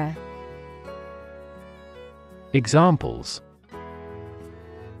 etc. Examples: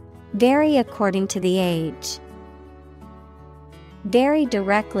 Vary according to the age. Vary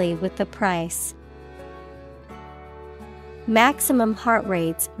directly with the price. Maximum heart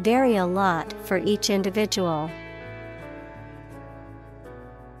rates vary a lot for each individual.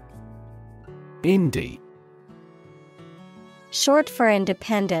 Indie. Short for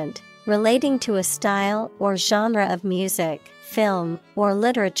independent, relating to a style or genre of music, film, or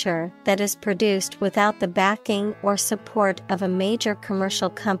literature that is produced without the backing or support of a major commercial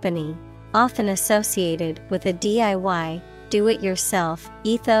company, often associated with a DIY, do-it-yourself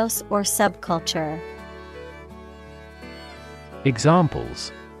ethos or subculture.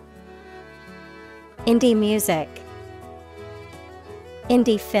 Examples: Indie music.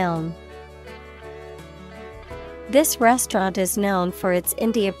 Indie film. This restaurant is known for its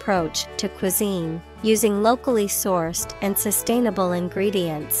indie approach to cuisine, using locally sourced and sustainable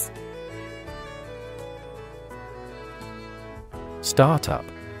ingredients. Startup.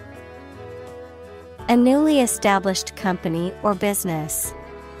 A newly established company or business.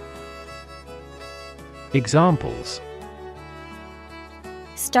 Examples: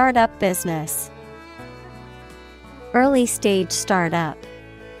 Startup business. Early stage startup.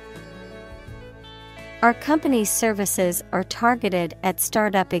 Our company's services are targeted at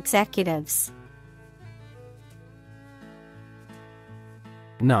startup executives.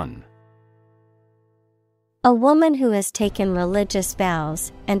 Nun. A woman who has taken religious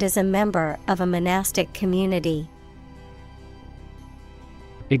vows and is a member of a monastic community.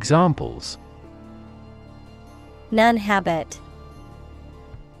 Examples: Nun habit.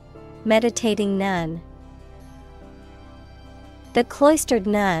 Meditating nun. The cloistered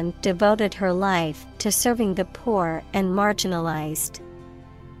nun devoted her life to serving the poor and marginalized.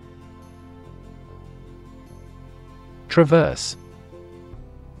 Traverse.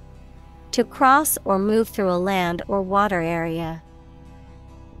 To cross or move through a land or water area.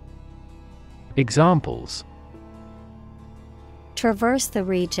 Examples: Traverse the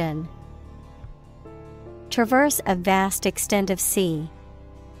region. Traverse a vast extent of sea.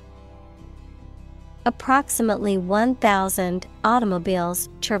 Approximately 1,000 automobiles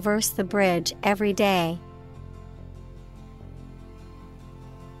traverse the bridge every day.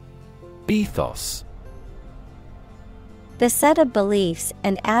 Ethos. The set of beliefs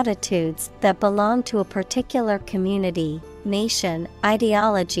and attitudes that belong to a particular community, nation,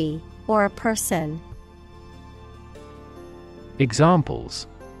 ideology, or a person. Examples: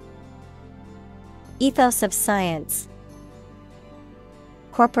 Ethos of science.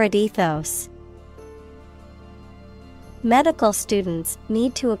 Corporate ethos. Medical students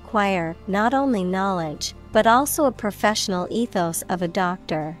need to acquire not only knowledge, but also a professional ethos of a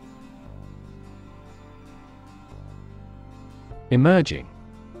doctor. Emerging.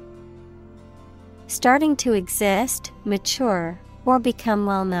 starting to exist, mature, or become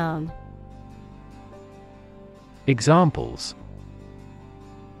well known. Examples: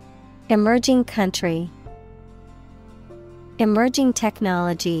 Emerging country. Emerging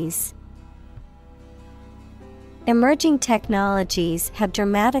technologies. Emerging technologies have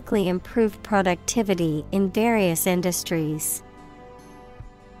dramatically improved productivity in various industries.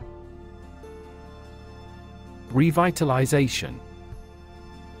 Revitalization.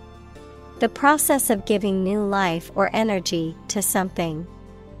 The process of giving new life or energy to something.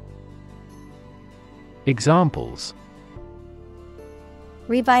 Examples: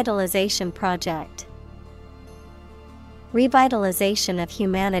 Revitalization project. Revitalization of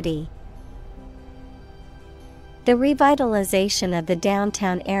humanity. The revitalization of the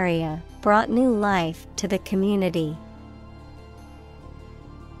downtown area brought new life to the community.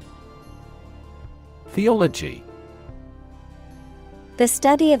 Theology. The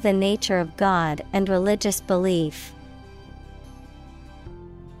study of the nature of God and religious belief.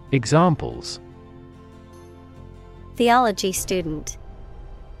 Examples: Theology student.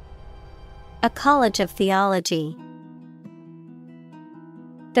 A college of theology.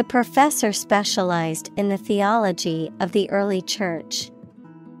 The professor specialized in the theology of the early church.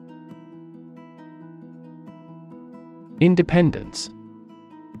 Independence.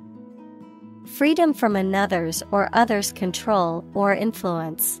 Freedom from another's or others' control or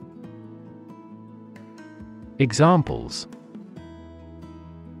influence. Examples: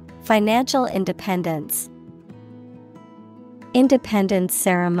 Financial independence. Independence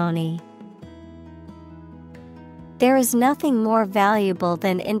ceremony. There is nothing more valuable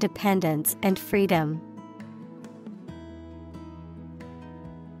than independence and freedom.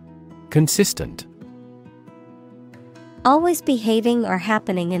 Consistent. Always behaving or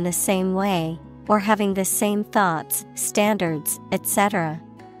happening in the same way, or having the same thoughts, standards, etc.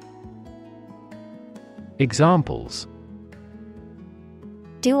 Examples: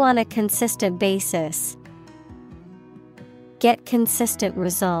 Do on a consistent basis. Get consistent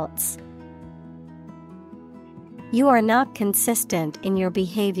results. You are not consistent in your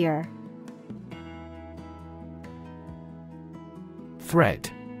behavior. Thread.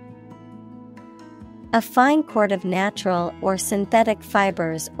 A fine cord of natural or synthetic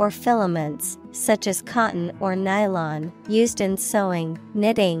fibers or filaments, such as cotton or nylon, used in sewing,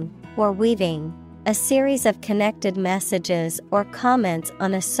 knitting, or weaving. A series of connected messages or comments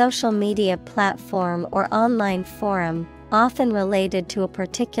on a social media platform or online forum, often related to a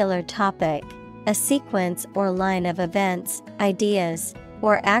particular topic. A sequence or line of events, ideas,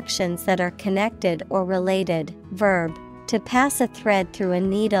 or actions that are connected or related. Verb: to pass a thread through a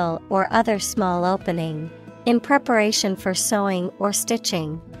needle or other small opening, in preparation for sewing or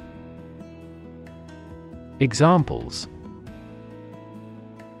stitching. Examples: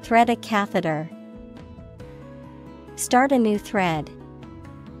 Thread a catheter. Start a new thread.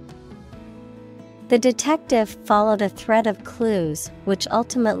 The detective followed a thread of clues which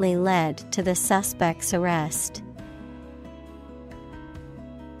ultimately led to the suspect's arrest.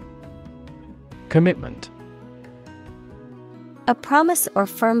 Commitment. A promise or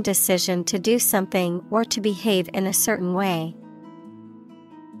firm decision to do something or to behave in a certain way.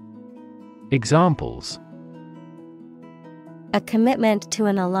 Examples: A commitment to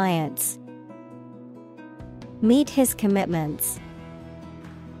an alliance. Meet his commitments.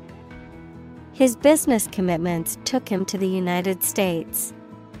 His business commitments took him to the United States.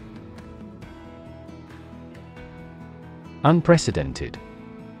 Unprecedented.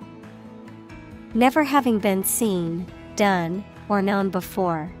 Never having been seen, done, or known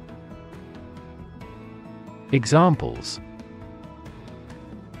before. Examples: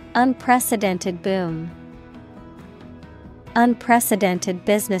 Unprecedented boom. Unprecedented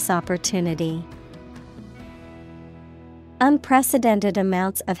business opportunity. Unprecedented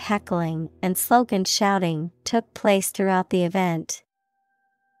amounts of heckling and slogan shouting took place throughout the event.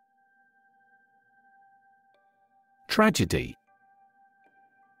 Tragedy.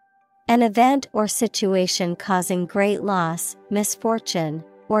 An event or situation causing great loss, misfortune,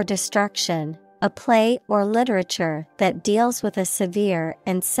 or destruction. A play or literature that deals with a severe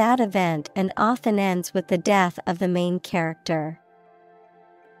and sad event and often ends with the death of the main character.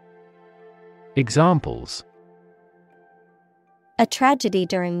 Examples: A tragedy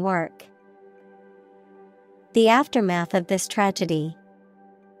during work. The aftermath of this tragedy.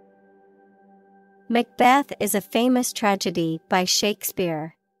 Macbeth is a famous tragedy by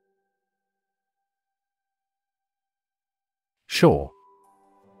Shakespeare. Shore.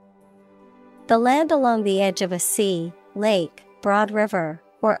 The land along the edge of a sea, lake, broad river,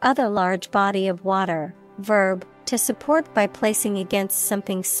 or other large body of water. Verb: to support by placing against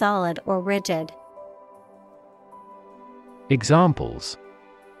something solid or rigid. Examples: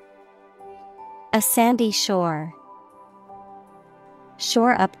 a sandy shore.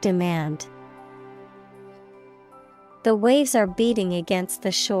 Shore up demand. The waves are beating against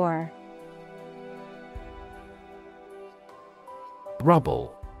the shore.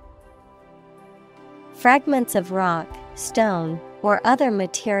 Rubble. Fragments of rock, stone, or other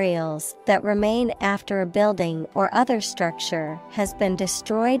materials that remain after a building or other structure has been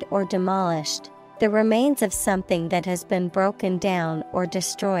destroyed or demolished, the remains of something that has been broken down or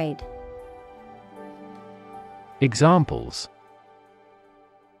destroyed. Examples: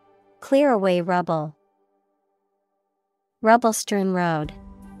 clear away rubble. Rubble-strewn road.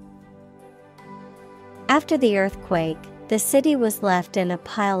 After the earthquake, the city was left in a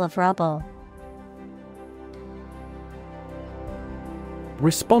pile of rubble.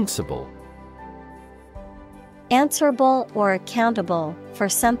 Responsible. Answerable or accountable for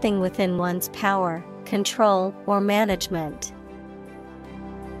something within one's power, control, or management.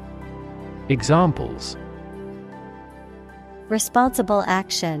 Examples: responsible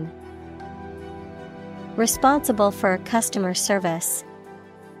action. Responsible for customer service.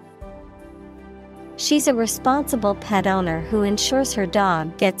 She's a responsible pet owner who ensures her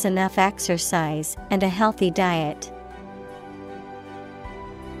dog gets enough exercise and a healthy diet.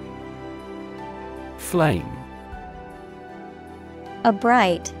 Flame. A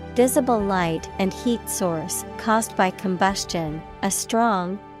bright, visible light and heat source caused by combustion, a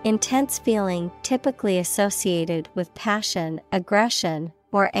strong, intense feeling typically associated with passion, aggression,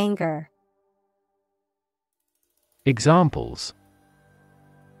 or anger. Examples: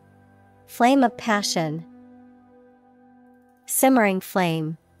 flame of passion. Simmering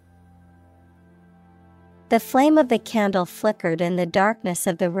flame. The flame of the candle flickered in the darkness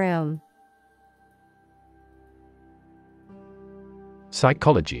of the room.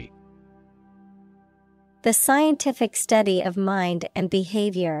 Psychology. The scientific study of mind and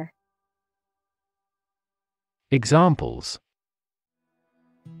behavior. Examples: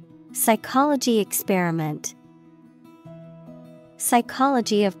 psychology experiment.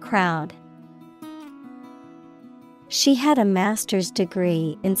 Psychology of crowd. She had a master's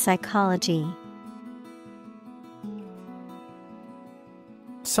degree in psychology.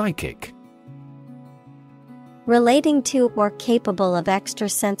 Psychic. Relating to or capable of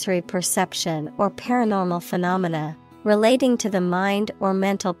extrasensory perception or paranormal phenomena, relating to the mind or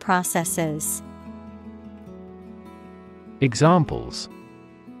mental processes. Examples: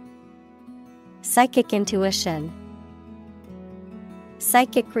 psychic intuition.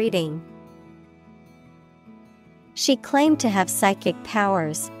 Psychic reading. She claimed to have psychic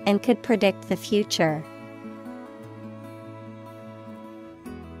powers and could predict the future.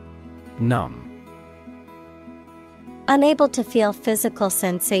 Numb. Unable to feel physical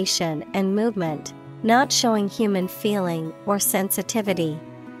sensation and movement, not showing human feeling or sensitivity.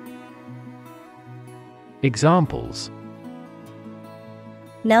 Examples: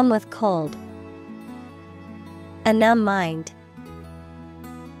 numb with cold. A numb mind.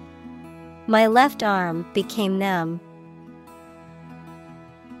 My left arm became numb.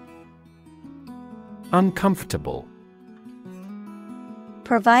 Uncomfortable.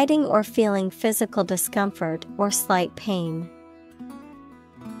 Providing or feeling physical discomfort or slight pain.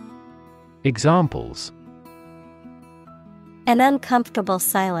 Examples: an uncomfortable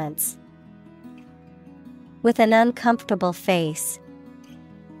silence. With an uncomfortable face.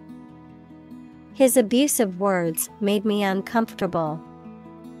 His abusive words made me uncomfortable.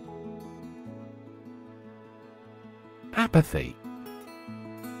 Apathy.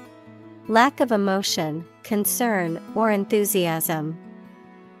 Lack of emotion, concern, or enthusiasm.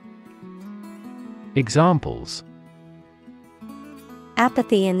 Examples: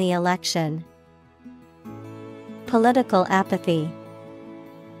 apathy in the election. Political apathy.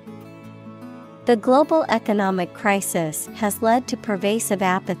 The global economic crisis has led to pervasive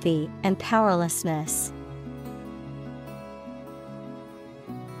apathy and powerlessness.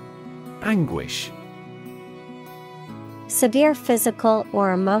 Anguish. Severe physical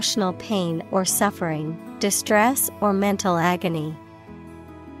or emotional pain or suffering, distress or mental agony.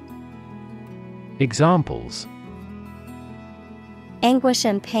 Examples: anguish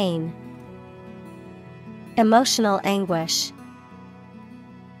and pain. Emotional anguish.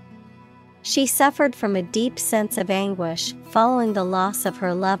 She suffered from a deep sense of anguish following the loss of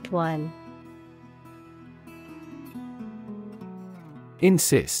her loved one.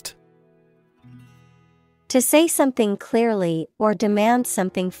 Insist. To say something clearly or demand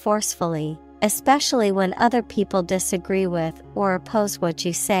something forcefully, especially when other people disagree with or oppose what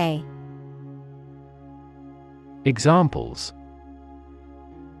you say. Examples: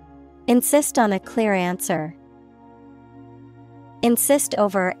 insist on a clear answer. Insist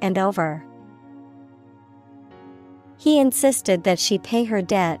over and over. He insisted that she pay her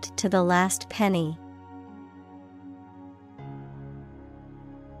debt to the last penny.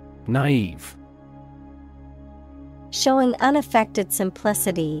 Naive. Showing unaffected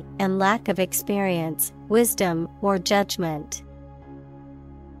simplicity and lack of experience, wisdom, or judgment.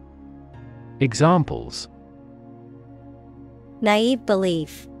 Examples: Naive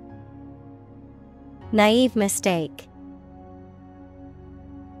belief. Naive mistake.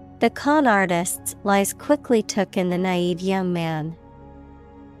 The con artist's lies quickly took in the naive young man.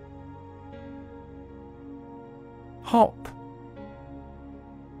 Hop.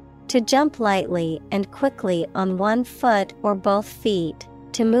 To jump lightly and quickly on one foot or both feet,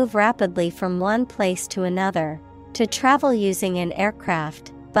 to move rapidly from one place to another, to travel using an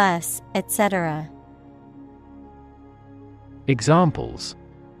aircraft, bus, etc. Examples: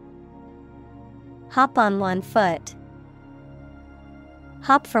 Hop on one foot.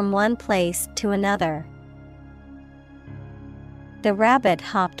 Hop from one place to another. The rabbit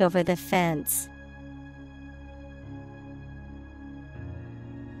hopped over the fence.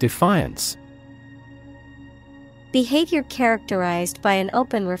 Defiance. Behavior characterized by an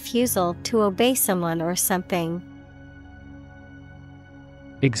open refusal to obey someone or something.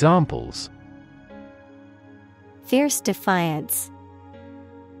 Examples: Fierce defiance.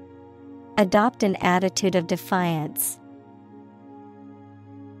 Adopt an attitude of defiance.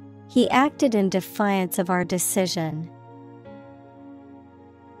 He acted in defiance of our decision.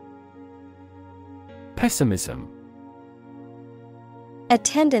 Pessimism. A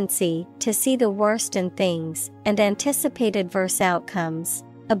tendency to see the worst in things and anticipate adverse outcomes.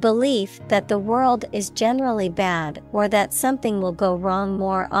 A belief that the world is generally bad or that something will go wrong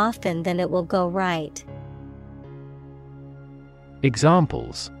more often than it will go right.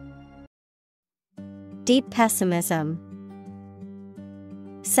 Examples: Deep pessimism.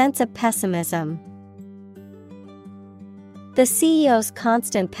 Sense of pessimism. The CEO's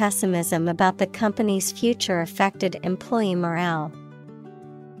constant pessimism about the company's future affected employee morale.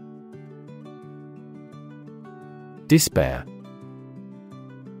 Despair.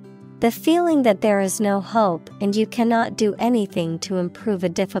 The feeling that there is no hope and you cannot do anything to improve a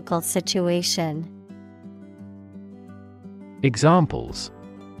difficult situation. Examples: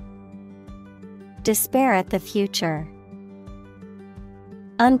 Despair at the future.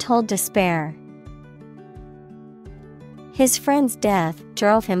 Untold despair. His friend's death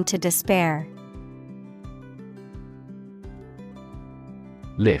drove him to despair.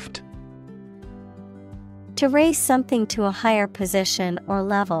 Lift. To raise something to a higher position or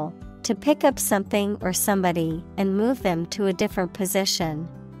level, to pick up something or somebody and move them to a different position.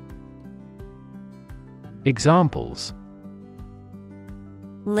 Examples: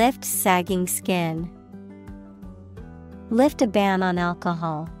 Lift sagging skin. Lift a ban on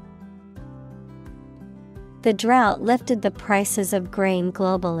alcohol. The drought lifted the prices of grain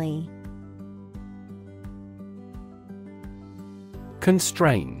globally.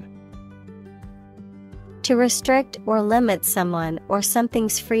 Constrain. To restrict or limit someone or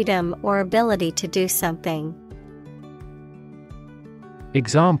something's freedom or ability to do something.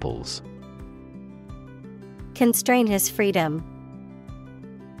 Examples: Constrain his freedom.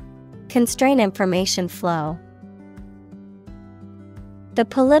 Constrain information flow. The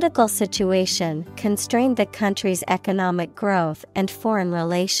political situation constrained the country's economic growth and foreign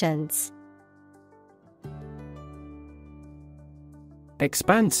relations.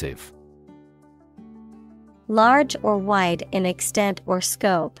 Expansive. Large or wide in extent or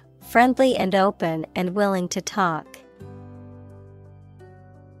scope, friendly and open and willing to talk.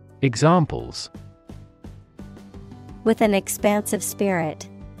 Examples: With an expansive spirit.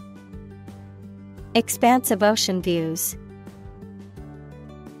 Expansive ocean views.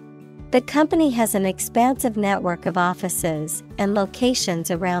 The company has an expansive network of offices and locations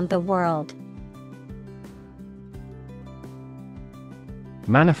around the world.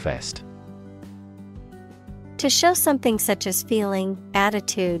 Manifest. To show something such as feeling,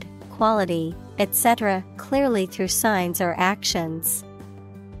 attitude, quality, etc., clearly through signs or actions.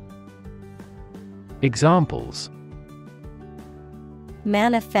 Examples: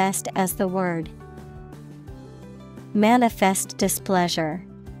 Manifest as the word. Manifest displeasure.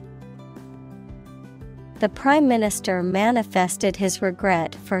 The Prime Minister manifested his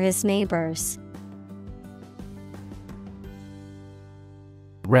regret for his neighbors.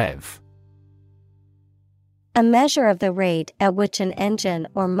 Rev. A measure of the rate at which an engine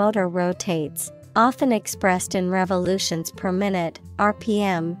or motor rotates, often expressed in revolutions per minute,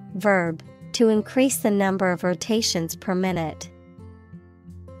 RPM, verb, to increase the number of rotations per minute.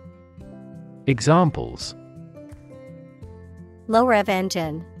 Examples: Low rev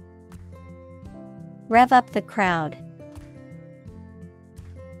engine. Rev up the crowd.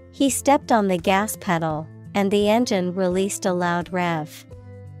 He stepped on the gas pedal, and the engine released a loud rev.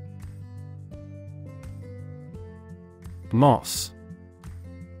 Moss.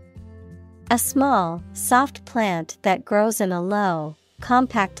 A small, soft plant that grows in a low,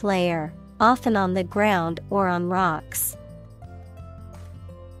 compact layer, often on the ground or on rocks.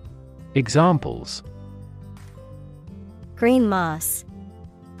 Examples: Green moss.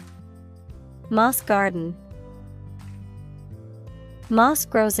 Moss garden. Moss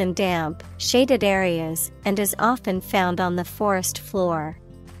grows in damp, shaded areas and is often found on the forest floor.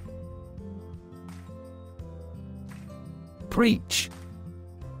 Preach.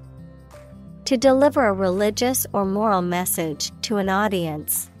 To deliver a religious or moral message to an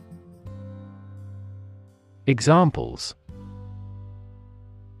audience. Examples: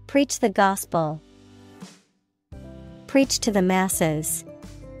 Preach the gospel. Preach to the masses.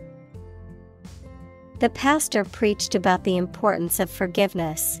 The pastor preached about the importance of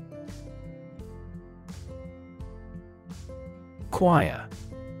forgiveness. Choir.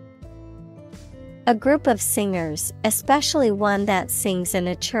 A group of singers, especially one that sings in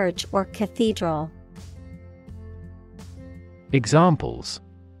a church or cathedral. Examples: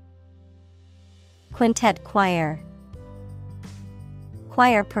 Quintet choir.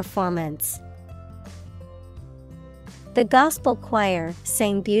 Choir performance. The gospel choir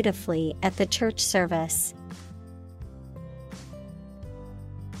sang beautifully at the church service.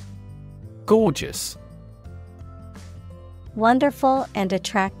 Gorgeous. Wonderful and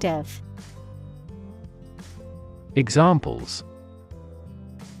attractive. Examples: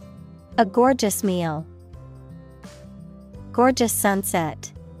 A gorgeous meal. Gorgeous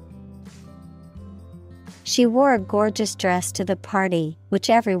sunset. She wore a gorgeous dress to the party, which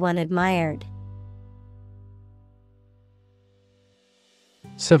everyone admired.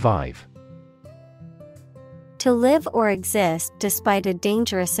 Survive. To live or exist despite a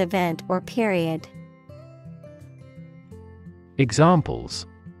dangerous event or period. Examples: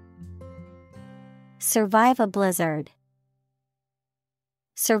 Survive a blizzard.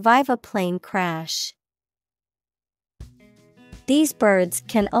 Survive a plane crash. These birds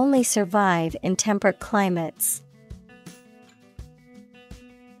can only survive in temperate climates.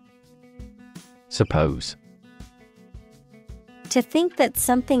 Suppose. To think that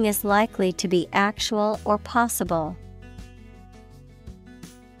something is likely to be actual or possible.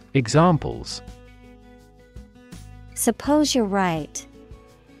 Examples: Suppose you're right.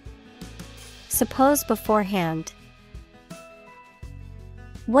 Suppose beforehand.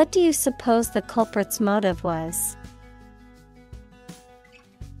 What do you suppose the culprit's motive was?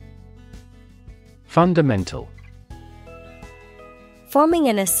 Fundamental. Forming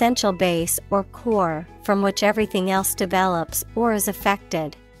an essential base or core from which everything else develops or is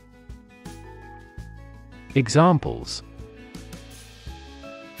affected. Examples: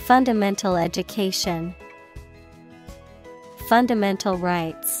 Fundamental education. Fundamental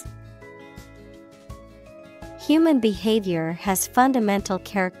rights. Human behavior has fundamental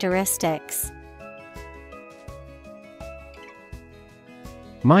characteristics.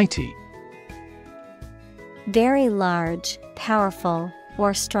 Mighty. Very large, powerful,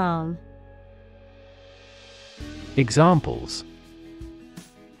 or strong. Examples: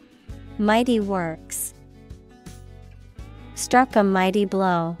 Mighty works. Struck a mighty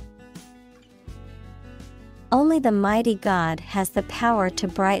blow. Only the mighty God has the power to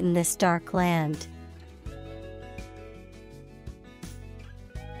brighten this dark land.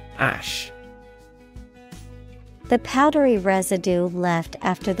 Ash. The powdery residue left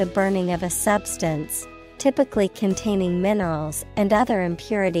after the burning of a substance, typically containing minerals and other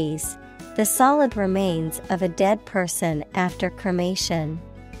impurities, the solid remains of a dead person after cremation.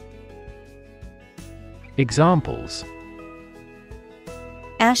 Examples: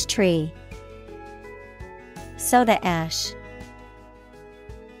 Ash tree. Soda ash.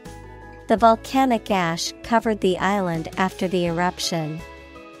 The volcanic ash covered the island after the eruption.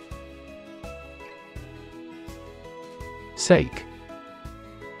 Sake.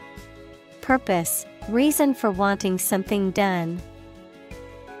 Purpose, reason for wanting something done.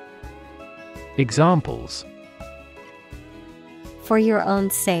 Examples: For your own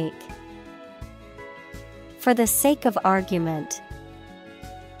sake. For the sake of argument.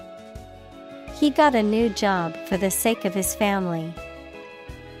 He got a new job for the sake of his family.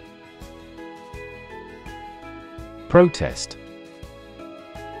 Protest.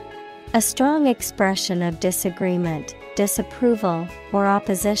 A strong expression of disagreement, disapproval, or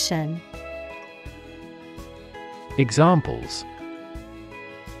opposition. Examples: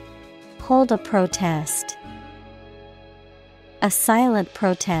 Hold a protest. A silent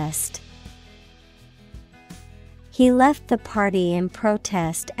protest. He left the party in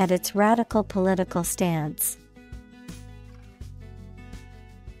protest at its radical political stance.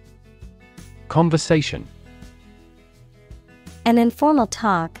 Conversation. An informal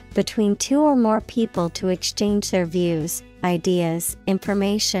talk between two or more people to exchange their views, ideas,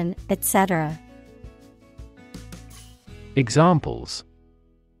 information, etc. Examples.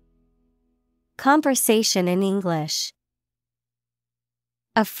 Conversation in English.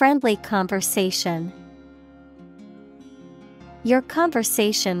 A friendly conversation. Your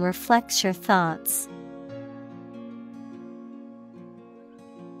conversation reflects your thoughts.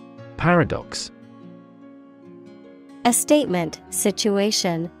 Paradox. A statement,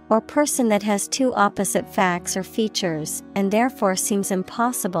 situation, or person that has two opposite facts or features and therefore seems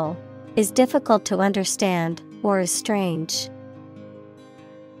impossible, is difficult to understand, or is strange.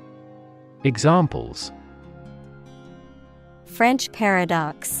 Examples. French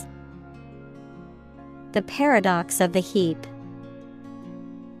paradox. The paradox of the heap.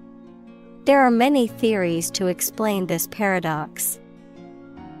 There are many theories to explain this paradox.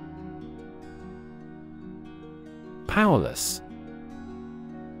 Powerless.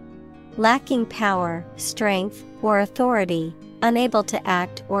 Lacking power, strength, or authority, unable to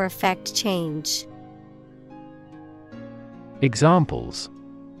act or effect change. Examples.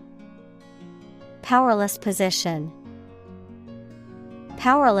 Powerless position.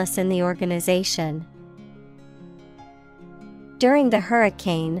 Powerless in the organization. During the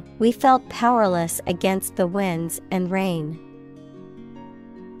hurricane, we felt powerless against the winds and rain.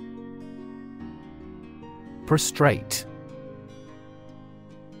 Prostrate.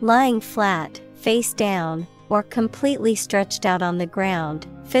 Lying flat, face down, or completely stretched out on the ground,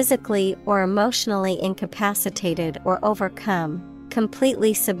 physically or emotionally incapacitated or overcome,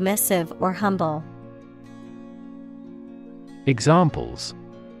 completely submissive or humble. Examples.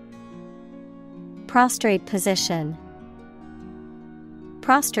 Prostrate position.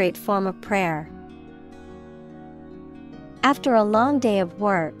 Prostrate form of prayer. After a long day of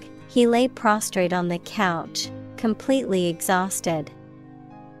work, he lay prostrate on the couch, completely exhausted.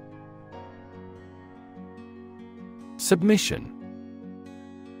 Submission.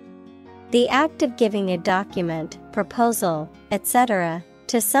 The act of giving a document, proposal, etc.,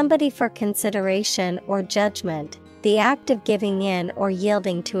 to somebody for consideration or judgment, the act of giving in or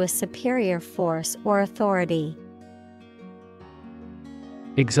yielding to a superior force or authority.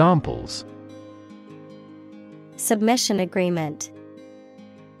 Examples. Submission agreement.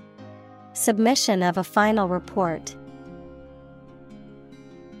 Submission of a final report.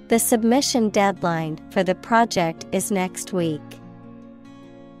 The submission deadline for the project is next week.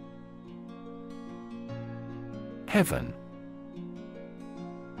 Heaven.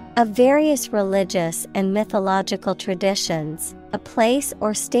 Of various religious and mythological traditions, a place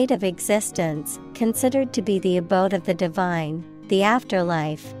or state of existence considered to be the abode of the divine, the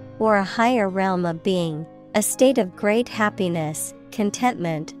afterlife, or a higher realm of being, a state of great happiness,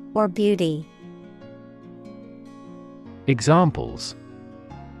 contentment, or beauty. Examples.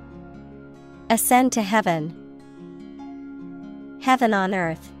 Ascend to heaven. Heaven on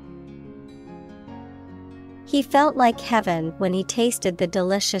earth. He felt like heaven when he tasted the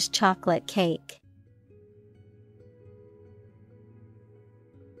delicious chocolate cake.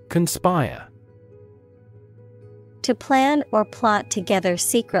 Conspire. To plan or plot together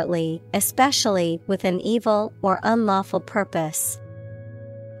secretly, especially with an evil or unlawful purpose.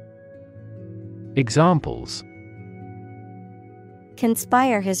 Examples.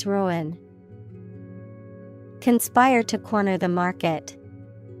 Conspire his ruin. Conspire to corner the market.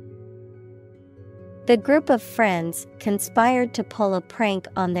 The group of friends conspired to pull a prank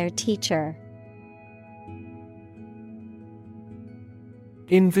on their teacher.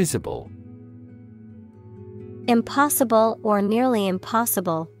 Invisible. Impossible or nearly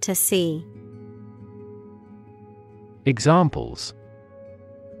impossible to see. Examples.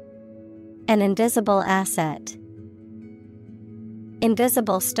 An invisible asset.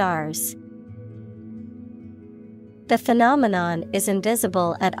 Invisible stars. The phenomenon is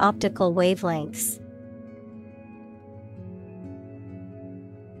invisible at optical wavelengths.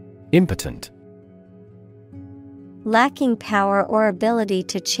 Impotent. Lacking power or ability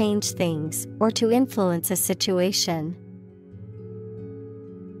to change things or to influence a situation.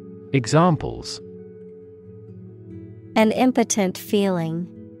 Examples. An impotent feeling.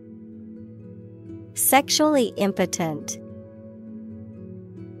 Sexually impotent.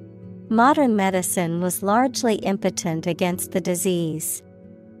 Modern medicine was largely impotent against the disease.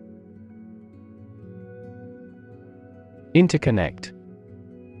 Interconnect.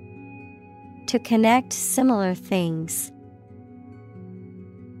 To connect similar things.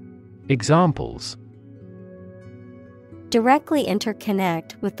 Examples: directly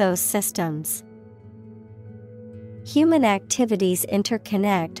interconnect with those systems. Human activities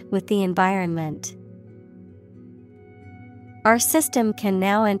interconnect with the environment. Our system can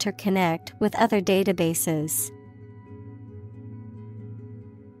now interconnect with other databases.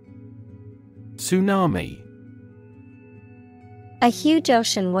 Tsunami. A huge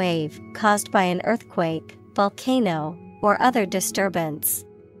ocean wave caused by an earthquake, volcano, or other disturbance.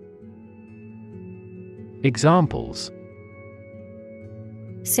 Examples: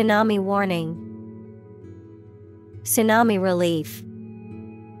 tsunami warning, tsunami relief.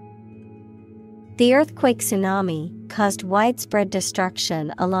 The earthquake tsunami caused widespread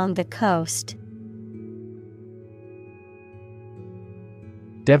destruction along the coast.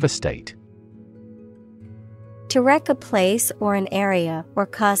 Devastate. To wreck a place or an area or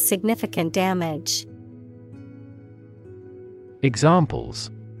cause significant damage. Examples: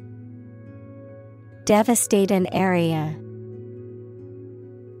 devastate an area.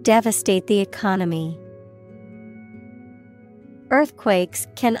 Devastate the economy. Earthquakes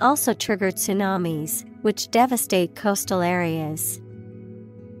can also trigger tsunamis, which devastate coastal areas.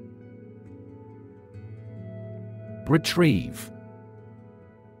 Retrieve.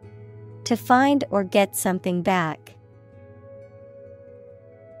 To find or get something back.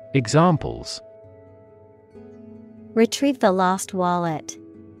 Examples: retrieve the lost wallet.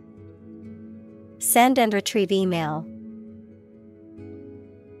 Send and retrieve email.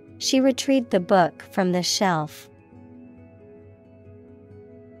 She retrieved the book from the shelf.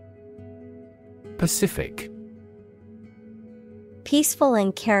 Pacific. Peaceful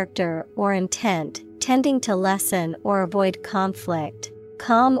in character or intent, tending to lessen or avoid conflict.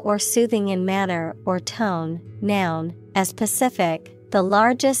 Calm or soothing in manner or tone. Noun, as Pacific, the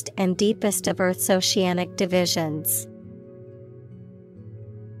largest and deepest of Earth's oceanic divisions.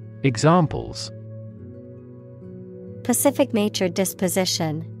 Examples: Pacific nature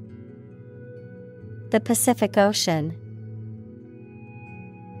disposition. The Pacific Ocean.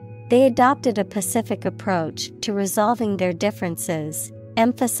 They adopted a pacific approach to resolving their differences,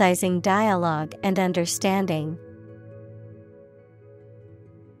 emphasizing dialogue and understanding.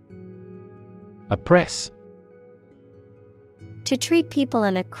 Oppress. To treat people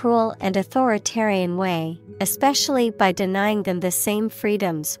in a cruel and authoritarian way, especially by denying them the same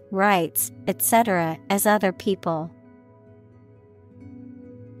freedoms, rights, etc. as other people.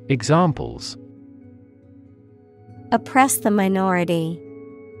 Examples: oppress the minority.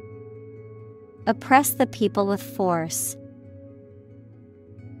 Oppress the people with force.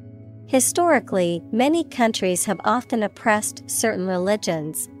 Historically, many countries have often oppressed certain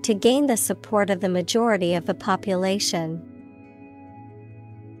religions to gain the support of the majority of the population.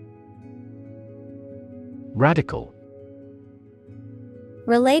 Radical.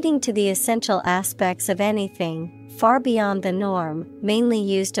 Relating to the essential aspects of anything, far beyond the norm, mainly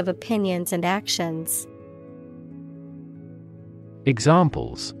used of opinions and actions.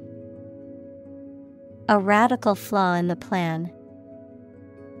 Examples: a radical flaw in the plan.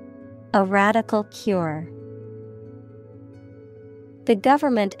 A radical cure. The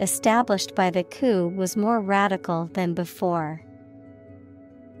government established by the coup was more radical than before.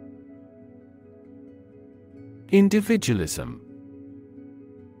 Individualism.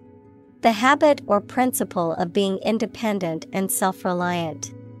 The habit or principle of being independent and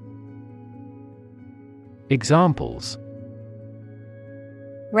self-reliant. Examples: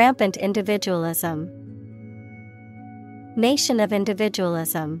 rampant individualism. Nation of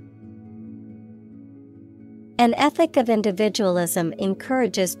individualism. An ethic of individualism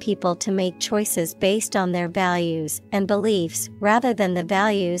encourages people to make choices based on their values and beliefs rather than the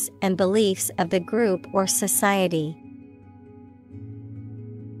values and beliefs of the group or society.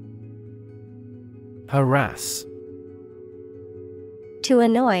 Harass. To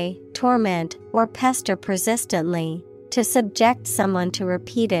annoy, torment, or pester persistently, to subject someone to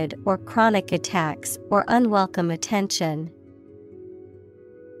repeated or chronic attacks or unwelcome attention.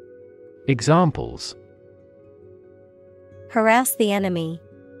 Examples: harass the enemy.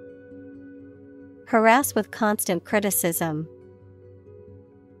 Harass with constant criticism.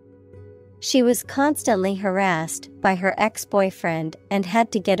 She was constantly harassed by her ex-boyfriend and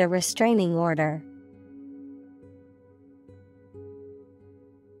had to get a restraining order.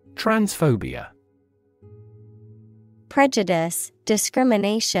 Transphobia. Prejudice,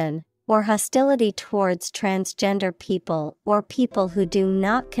 discrimination, or hostility towards transgender people or people who do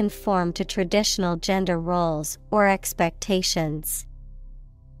not conform to traditional gender roles or expectations.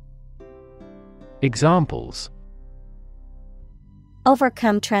 Examples: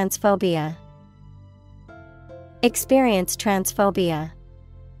 overcome transphobia. Experience transphobia.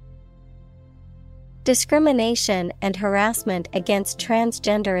 Discrimination and harassment against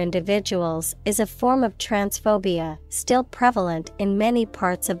transgender individuals is a form of transphobia still prevalent in many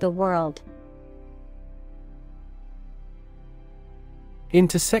parts of the world.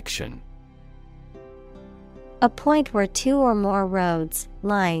 Intersection. A point where two or more roads,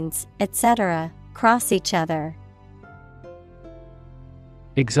 lines, etc., cross each other.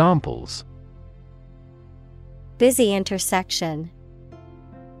 Examples: busy intersection.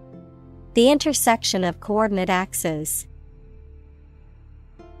 The intersection of coordinate axes.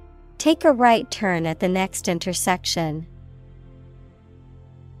 Take a right turn at the next intersection.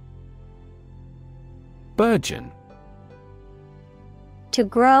 Burgeon. To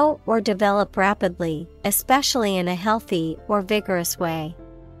grow or develop rapidly, especially in a healthy or vigorous way.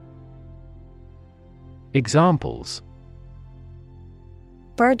 Examples: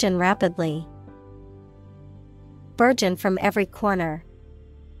 burgeon rapidly. Burgeon from every corner.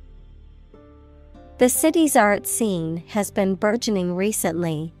 The city's art scene has been burgeoning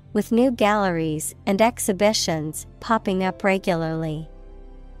recently, with new galleries and exhibitions popping up regularly.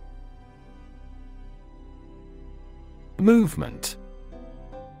 Movement.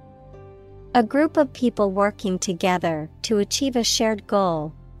 A group of people working together to achieve a shared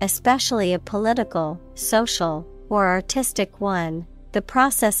goal, especially a political, social, or artistic one, the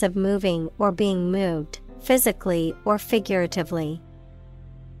process of moving or being moved, physically or figuratively.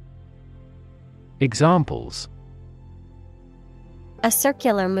 Examples: a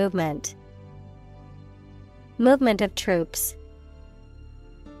circular movement. Movement of troops.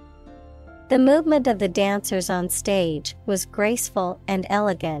 The movement of the dancers on stage was graceful and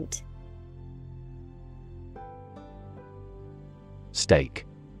elegant. Stake.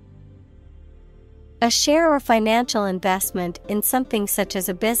 A share or financial investment in something such as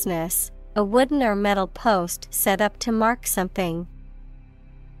a business, a wooden or metal post set up to mark something.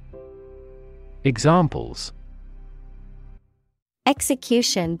 Examples: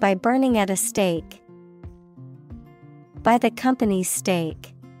 execution by burning at a stake. By the company's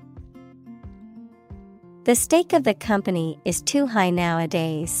stake. The stake of the company is too high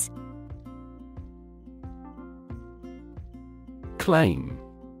nowadays. Claim.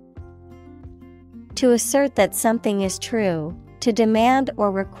 To assert that something is true, to demand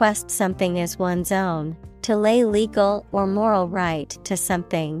or request something as one's own, to lay legal or moral right to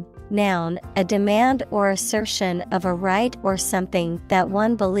something. Noun, a demand or assertion of a right or something that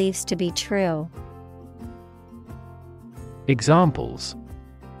one believes to be true. Examples: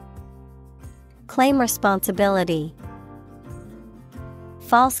 claim responsibility.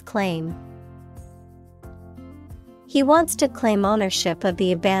 False claim. He wants to claim ownership of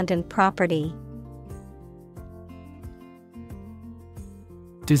the abandoned property.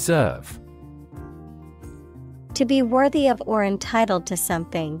 Deserve. To be worthy of or entitled to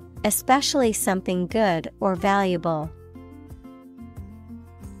something, especially something good or valuable.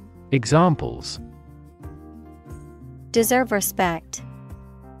 Examples: deserve respect.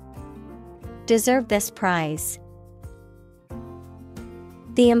 Deserve this prize.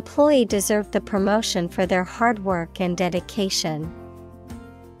 The employee deserved the promotion for their hard work and dedication.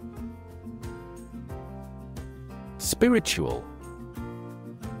 Spiritual.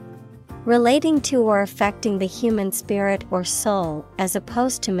 Relating to or affecting the human spirit or soul as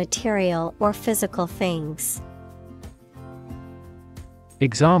opposed to material or physical things.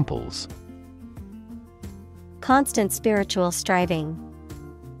 Examples: constant spiritual striving.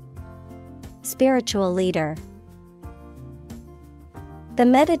 Spiritual leader. The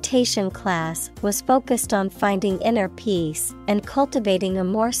meditation class was focused on finding inner peace and cultivating a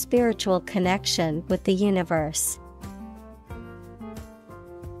more spiritual connection with the universe.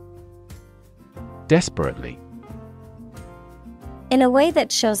 Desperately. In a way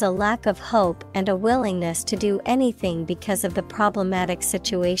that shows a lack of hope and a willingness to do anything because of the problematic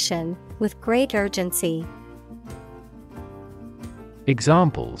situation, with great urgency.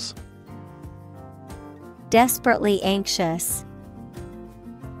 Examples: desperately anxious.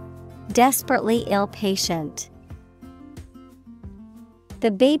 Desperately ill patient.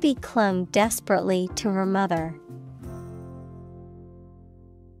 The baby clung desperately to her mother.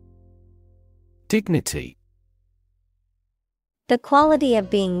 Dignity. The quality of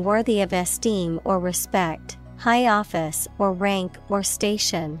being worthy of esteem or respect, high office or rank or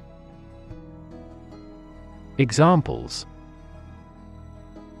station. Examples: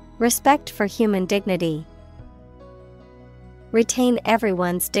 respect for human dignity. Retain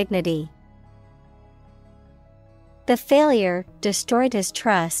everyone's dignity. The failure destroyed his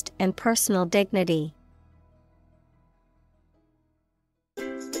trust and personal dignity.